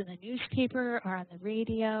things in the newspaper or on the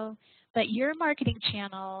radio. But your marketing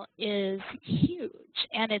channel is huge,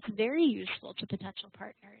 and it's very useful to potential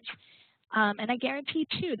partners. And I guarantee,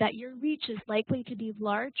 too, that your reach is likely to be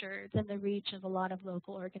larger than the reach of a lot of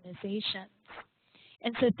local organizations.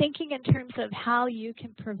 And so thinking in terms of how you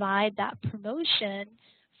can provide that promotion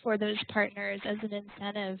for those partners as an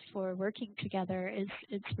incentive for working together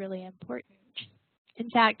it's really important. In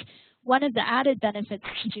fact, one of the added benefits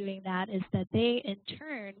to doing that is that they, in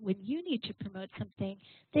turn, when you need to promote something,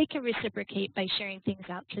 they can reciprocate by sharing things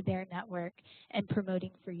out to their network and promoting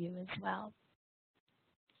for you as well.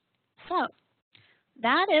 So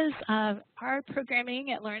that is our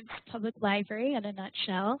programming at Lawrence Public Library in a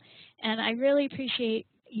nutshell. And I really appreciate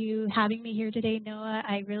you having me here today, Noah.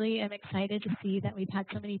 I really am excited to see that we've had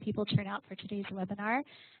so many people turn out for today's webinar.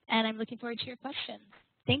 And I'm looking forward to your questions.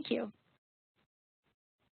 Thank you.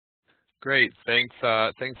 Great. Thanks,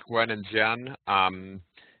 Gwen and Jen.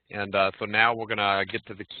 So now we're going to get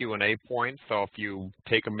to the Q&A point. So if you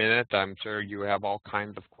take a minute, I'm sure you have all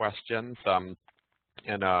kinds of questions.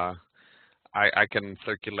 I can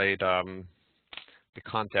circulate the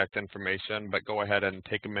contact information, but go ahead and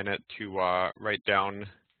take a minute to write down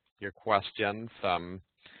your questions.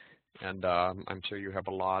 And I'm sure you have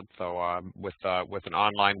a lot. So with an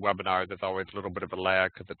online webinar, there's always a little bit of a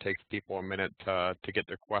lag because it takes people a minute to get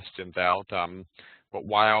their questions out. But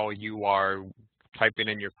while you are typing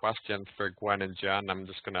in your questions for Gwen and Jen, I'm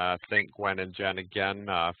just going to thank Gwen and Jen again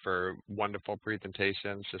for wonderful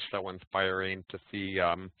presentations. Just so inspiring to see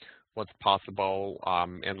what's possible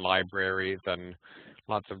in libraries, and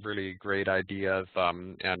lots of really great ideas.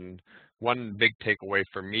 And one big takeaway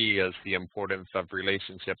for me is the importance of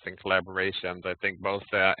relationships and collaborations. I think both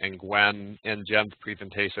in Gwen and Jen's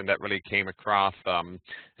presentation that really came across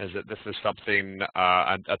is that this is something,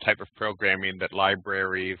 a type of programming that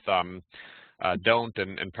libraries don't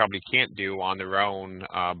and probably can't do on their own,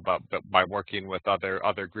 but by working with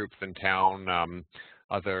other groups in town,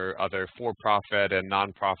 other for-profit and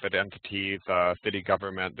non-profit entities, city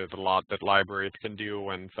government. There's a lot that libraries can do,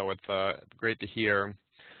 and so it's great to hear.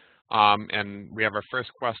 And we have our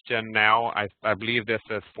first question now. I believe this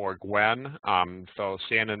is for Gwen. So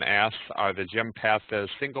Shannon asks, are the gym passes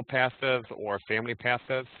single passes or family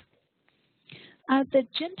passes? The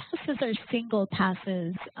gym passes are single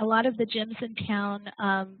passes. A lot of the gyms in town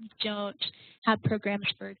don't have programs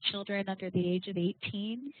for children under the age of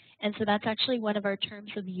 18. And so that's actually one of our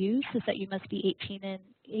terms of use, is that you must be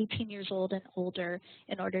 18 years old and older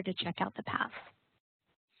in order to check out the pass.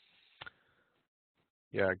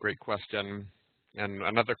 Yeah, great question. And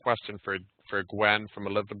another question for Gwen from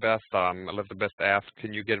Elizabeth. Elizabeth asked,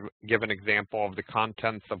 can you give an example of the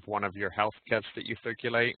contents of one of your health kits that you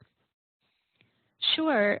circulate?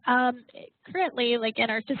 Sure. Currently, like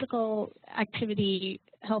in our physical activity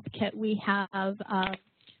health kit, we have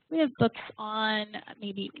books on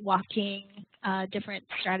maybe walking, different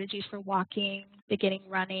strategies for walking, beginning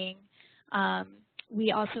running.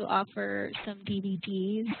 We also offer some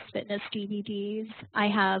DVDs, fitness DVDs. I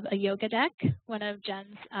have a yoga deck, one of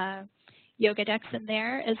Jen's yoga decks in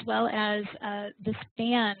there, as well as this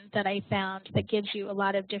band that I found that gives you a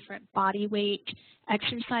lot of different body weight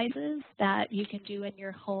exercises that you can do in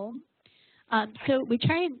your home. So we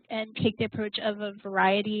try and take the approach of a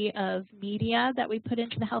variety of media that we put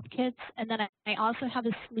into the health kits, and then I also have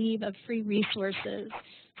a sleeve of free resources.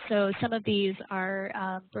 So some of these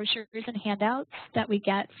are brochures and handouts that we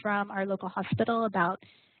get from our local hospital about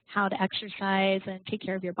how to exercise and take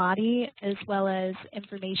care of your body, as well as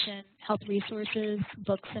information, health resources,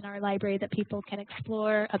 books in our library that people can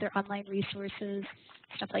explore, other online resources,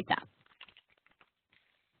 stuff like that.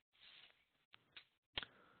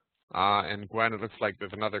 And Gwen, it looks like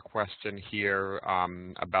there's another question here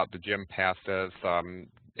about the gym passes.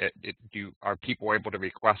 Are people able to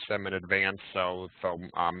request them in advance? So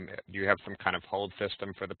do you have some kind of hold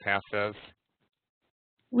system for the passes?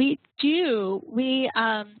 We do.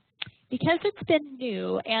 Because it's been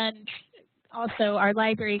new, and also our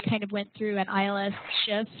library kind of went through an ILS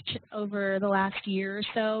shift over the last year or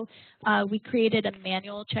so. We created a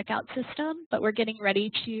manual checkout system, but we're getting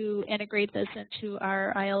ready to integrate this into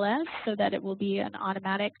our ILS so that it will be an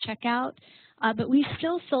automatic checkout. But we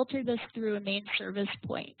still filter this through a main service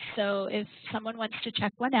point. So if someone wants to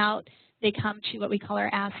check one out, they come to what we call our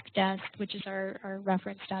Ask Desk, which is our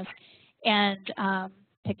reference desk, and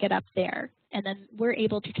pick it up there. And then we're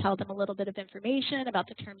able to tell them a little bit of information about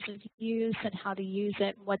the terms of use and how to use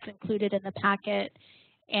it and what's included in the packet,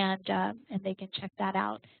 and they can check that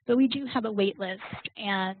out. But we do have a wait list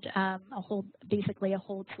and basically a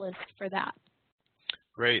holds list for that.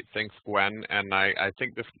 Great, thanks, Gwen. And I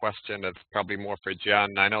think this question is probably more for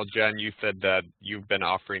Jen. I know, Jen, you said that you've been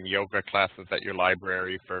offering yoga classes at your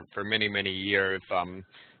library for many, many years.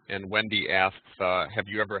 And Wendy asks, have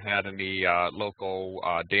you ever had any local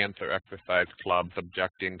dance or exercise clubs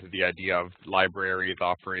objecting to the idea of libraries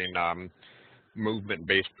offering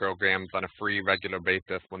movement-based programs on a free, regular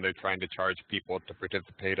basis when they're trying to charge people to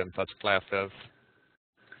participate in such classes?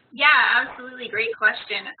 Yeah, absolutely. Great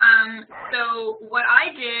question. So what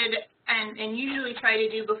I did and usually try to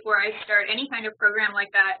do before I start any kind of program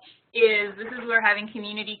like that is, this is where having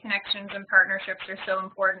community connections and partnerships are so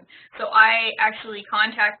important. So I actually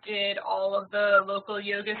contacted all of the local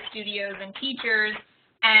yoga studios and teachers,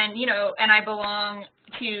 and I belong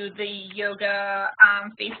to the yoga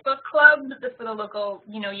Facebook club, for the local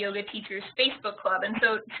yoga teachers Facebook club. And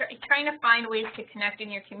so trying to find ways to connect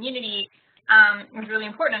in your community was really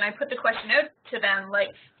important. And I put the question out to them like,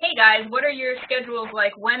 hey guys, what are your schedules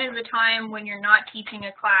like? When is the time when you're not teaching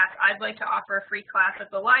a class? I'd like to offer a free class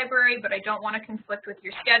at the library, but I don't want to conflict with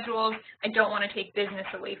your schedules. I don't want to take business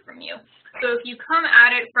away from you. So if you come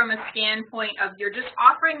at it from a standpoint of you're just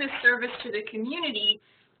offering this service to the community,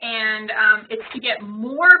 and it's to get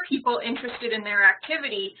more people interested in their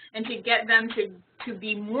activity and to get them to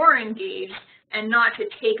be more engaged and not to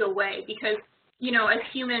take away, because you know, as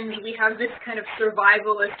humans, we have this kind of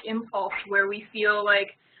survivalist impulse where we feel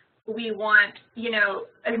like we want, you know,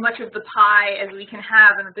 as much of the pie as we can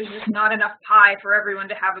have, and that there's just not enough pie for everyone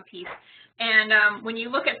to have a piece. And when you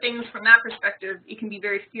look at things from that perspective, it can be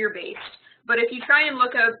very fear-based. But if you try and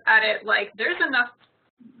look at it like there's enough,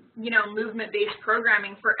 you know, movement-based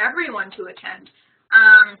programming for everyone to attend,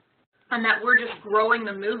 and that we're just growing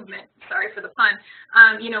the movement, sorry for the pun,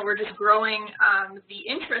 you know, we're just growing the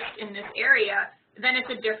interest in this area, then it's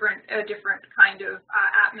a different kind of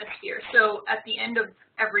atmosphere. So at the end of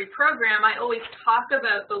every program, I always talk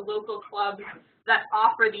about the local clubs that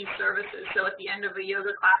offer these services. So at the end of a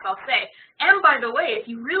yoga class, I'll say, and by the way, if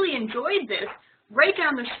you really enjoyed this, right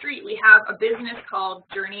down the street, we have a business called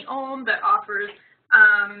Journey Om that offers,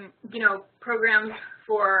 you know, programs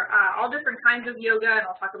for all different kinds of yoga, and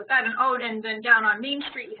I'll talk about that. And then down on Main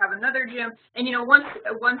Street, we have another gym. And, you know, once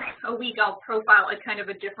a week, I'll profile a kind of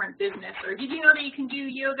a different business. Or did you know that you can do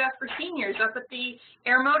yoga for seniors up at the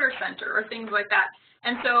Air Motor Center or things like that?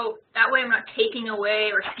 And so that way I'm not taking away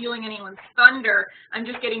or stealing anyone's thunder. I'm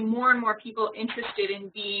just getting more and more people interested in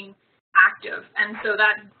being active. And so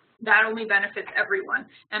that only benefits everyone.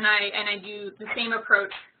 And I do the same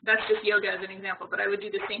approach. That's just yoga as an example, but I would do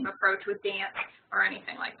the same approach with dance or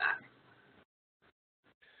anything like that.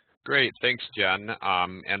 Great, thanks, Jen.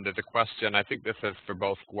 And there's a question, I think this is for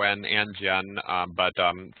both Gwen and Jen,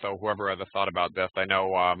 so whoever has a thought about this, I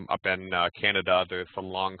know up in Canada there's some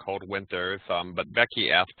long, cold winters, but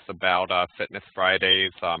Becky asks about Fitness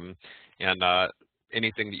Fridays and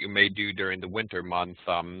anything that you may do during the winter months.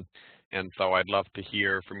 And so I'd love to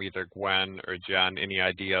hear from either Gwen or Jen any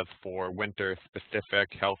ideas for winter-specific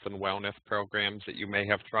health and wellness programs that you may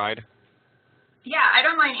have tried. Yeah, I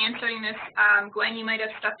don't mind answering this. Gwen, you might have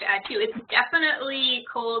stuff to add too. It's definitely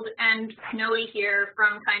cold and snowy here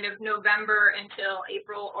from kind of November until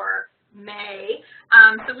April or May.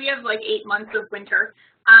 So we have like 8 months of winter.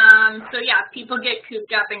 So yeah, people get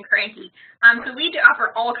cooped up and cranky. So we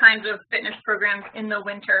offer all kinds of fitness programs in the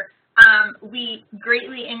winter. We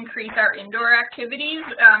greatly increase our indoor activities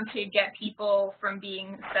to get people from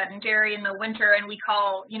being sedentary in the winter, and we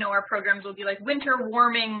call, you know, our programs will be like winter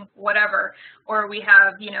warming whatever, or we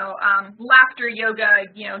have, you know, laughter yoga,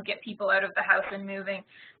 you know, get people out of the house and moving.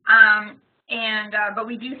 But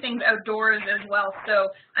we do things outdoors as well. So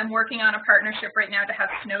I'm working on a partnership right now to have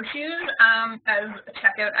snowshoes as a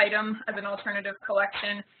checkout item, as an alternative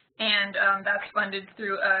collection, and that's funded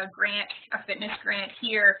through a grant, a fitness grant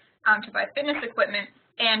here, to buy fitness equipment.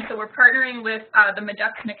 And so we're partnering with the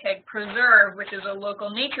Meduxnikeg Preserve, which is a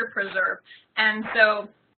local nature preserve. And so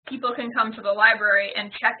people can come to the library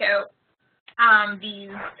and check out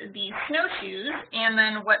these snowshoes, and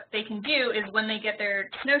then what they can do is when they get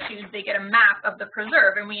their snowshoes, they get a map of the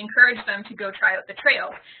preserve, and we encourage them to go try out the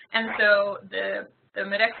trails. And so the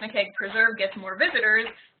Meduxnikeg Preserve gets more visitors,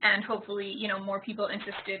 and hopefully, you know, more people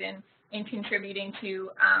interested in contributing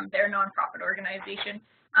to their nonprofit organization.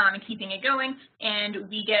 And keeping it going, and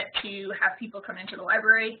we get to have people come into the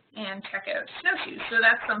library and check out snowshoes. So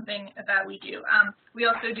that's something that we do. We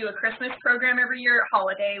also do a Christmas program every year,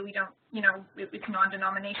 holiday. We don't, you know, it's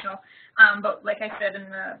non-denominational. But like I said in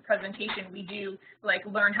the presentation, we do like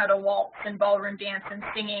learn how to waltz and ballroom dance and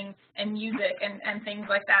singing and music and things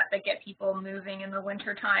like that get people moving in the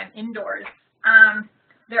wintertime indoors.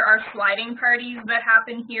 There are sliding parties that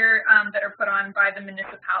happen here that are put on by the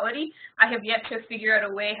municipality. I have yet to figure out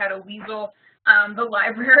a way how to weasel the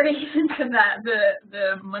library into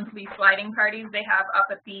the monthly sliding parties they have up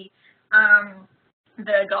at the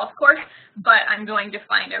golf course, but I'm going to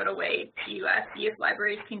find out a way to see if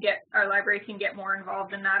our library can get more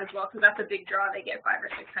involved in that as well, because that's a big draw. They get 500 or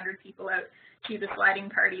 600 people out to the sliding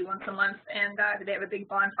party once a month, and they have a big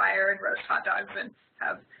bonfire and roast hot dogs and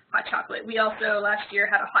have hot chocolate. We also last year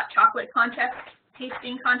had a hot chocolate contest,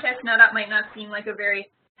 tasting contest. Now that might not seem like a very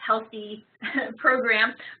healthy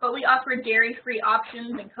program, but we offer dairy-free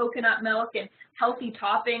options and coconut milk and healthy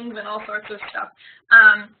toppings and all sorts of stuff.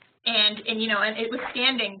 And you know, and it was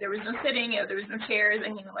standing. There was no sitting. There was no chairs,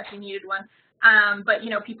 and you know, unless you needed one. But you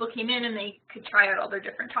know, people came in and they could try out all their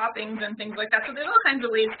different toppings and things like that. So there's all kinds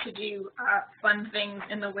of ways to do fun things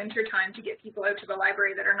in the winter time to get people out to the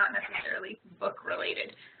library that are not necessarily book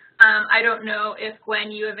related. I don't know if,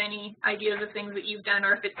 Gwen, you have any ideas of things that you've done,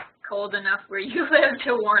 or if it's cold enough where you live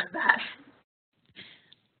to warrant that.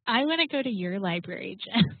 I want to go to your library,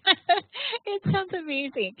 Jen. It sounds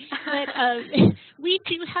amazing. But we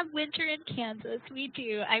do have winter in Kansas. We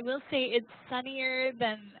do. I will say it's sunnier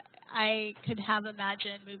than I could have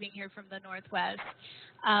imagined moving here from the Northwest.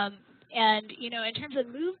 And, you know, in terms of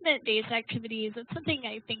movement-based activities, it's something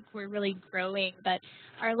I think we're really growing. But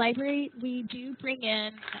our library, we do bring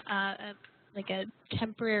in like a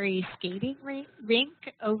temporary skating rink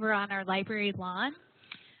over on our library lawn.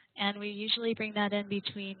 And we usually bring that in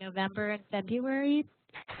between November and February.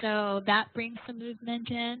 So that brings some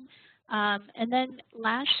movement in. And then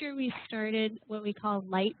last year we started what we call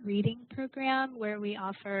light reading program, where we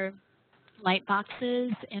offer light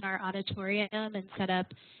boxes in our auditorium and set up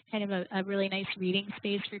kind of a really nice reading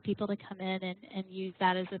space for people to come in and use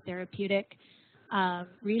that as a therapeutic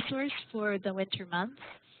resource for the winter months.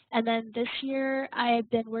 And then this year,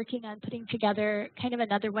 I've been working on putting together kind of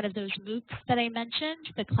another one of those MOOCs that I mentioned,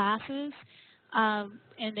 the classes,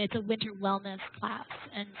 and it's a winter wellness class.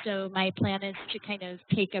 And so my plan is to kind of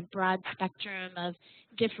take a broad spectrum of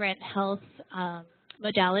different health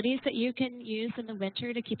modalities that you can use in the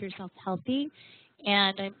winter to keep yourself healthy.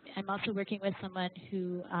 And I'm also working with someone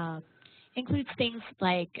who includes things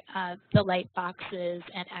like the light boxes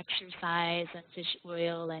and exercise and fish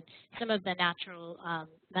oil and some of the natural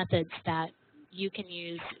methods that you can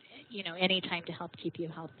use, you know, anytime to help keep you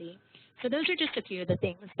healthy. So those are just a few of the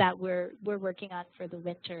things that we're working on for the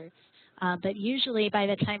winter. But usually by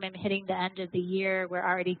the time I'm hitting the end of the year, we're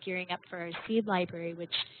already gearing up for our seed library,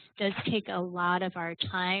 which does take a lot of our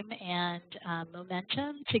time and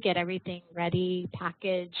momentum to get everything ready,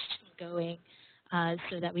 packaged, and going.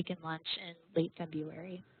 So that we can launch in late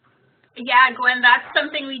February. Yeah, Gwen, that's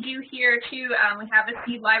something we do here too. We have a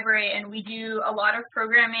seed library, and we do a lot of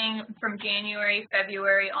programming from January,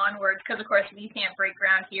 February onwards, because of course we can't break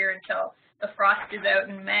ground here until the frost is out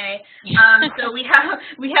in May. So we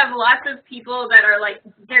have lots of people that are like,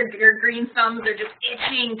 their green thumbs are just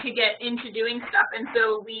itching to get into doing stuff, and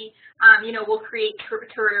so we, you know, we'll create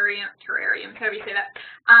terrariums, however you say that,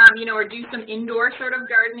 you know, or do some indoor sort of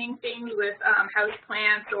gardening things with house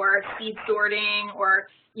plants or seed sorting, or,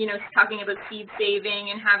 you know, talking about seed saving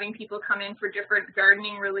and having people come in for different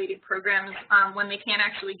gardening related programs when they can't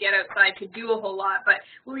actually get outside to do a whole lot. But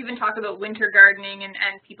we'll even talk about winter gardening, and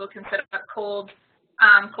people can set up cold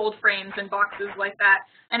frames and boxes like that.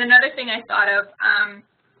 And another thing I thought of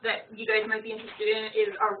that you guys might be interested in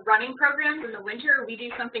is our running programs in the winter. We do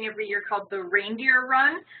something every year called the Reindeer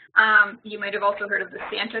Run. You might have also heard of the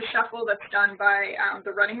Santa Shuffle that's done by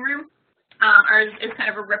the Running Room. Ours is kind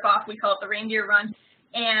of a ripoff. We call it the Reindeer Run.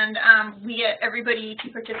 And we get everybody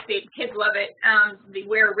to participate. Kids love it. They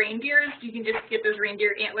wear reindeers. You can just get those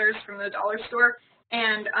reindeer antlers from the dollar store,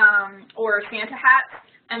 and or Santa hats.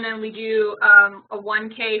 And then we do a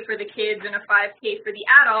 1K for the kids and a 5K for the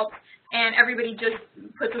adults. And everybody just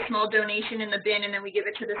puts a small donation in the bin, and then we give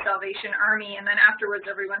it to the Salvation Army. And then afterwards,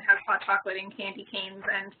 everyone has hot chocolate and candy canes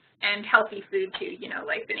and healthy food too, you know,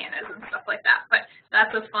 like bananas and stuff like that. But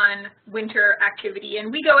that's a fun winter activity.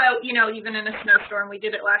 And we go out, you know, even in a snowstorm. We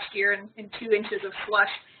did it last year in 2 inches of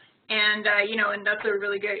slush. And, you know, and that's a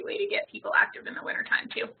really great way to get people active in the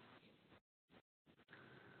wintertime too.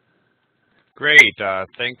 Great.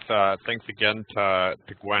 Thanks again to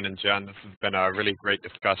Gwen and Jen. This has been a really great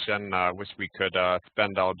discussion. Wish we could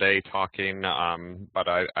spend all day talking, but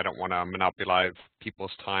I don't want to monopolize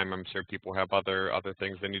people's time. I'm sure people have other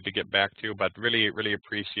things they need to get back to, but really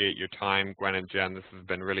appreciate your time, Gwen and Jen. This has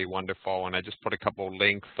been really wonderful, and I just put a couple of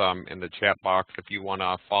links in the chat box if you want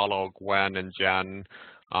to follow Gwen and Jen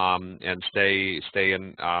and stay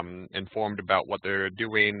informed about what they're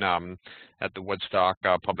doing at the Woodstock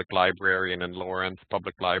Public Library and in Lawrence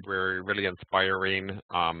Public Library. Really inspiring.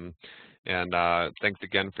 And thanks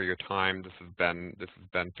again for your time. This has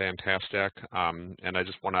been fantastic. And I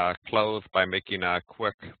just want to close by making a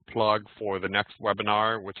quick plug for the next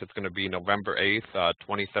webinar, which is going to be November 8th,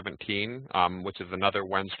 2017, which is another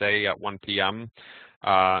Wednesday at 1 p.m.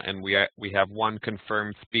 And we have one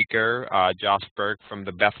confirmed speaker, Josh Burke from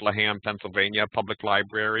the Bethlehem, Pennsylvania Public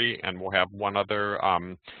Library, and we'll have one other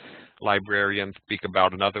librarian speak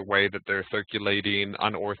about another way that they're circulating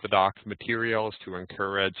unorthodox materials to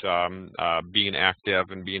encourage being active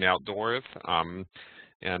and being outdoors.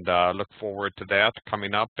 And look forward to that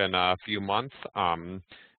coming up in a few months.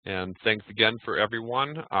 And thanks again for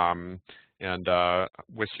everyone. And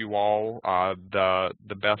wish you all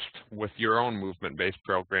the best with your own movement-based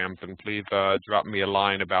programs. And please drop me a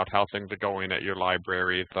line about how things are going at your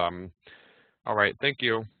libraries. All right, thank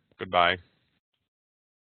you. Goodbye.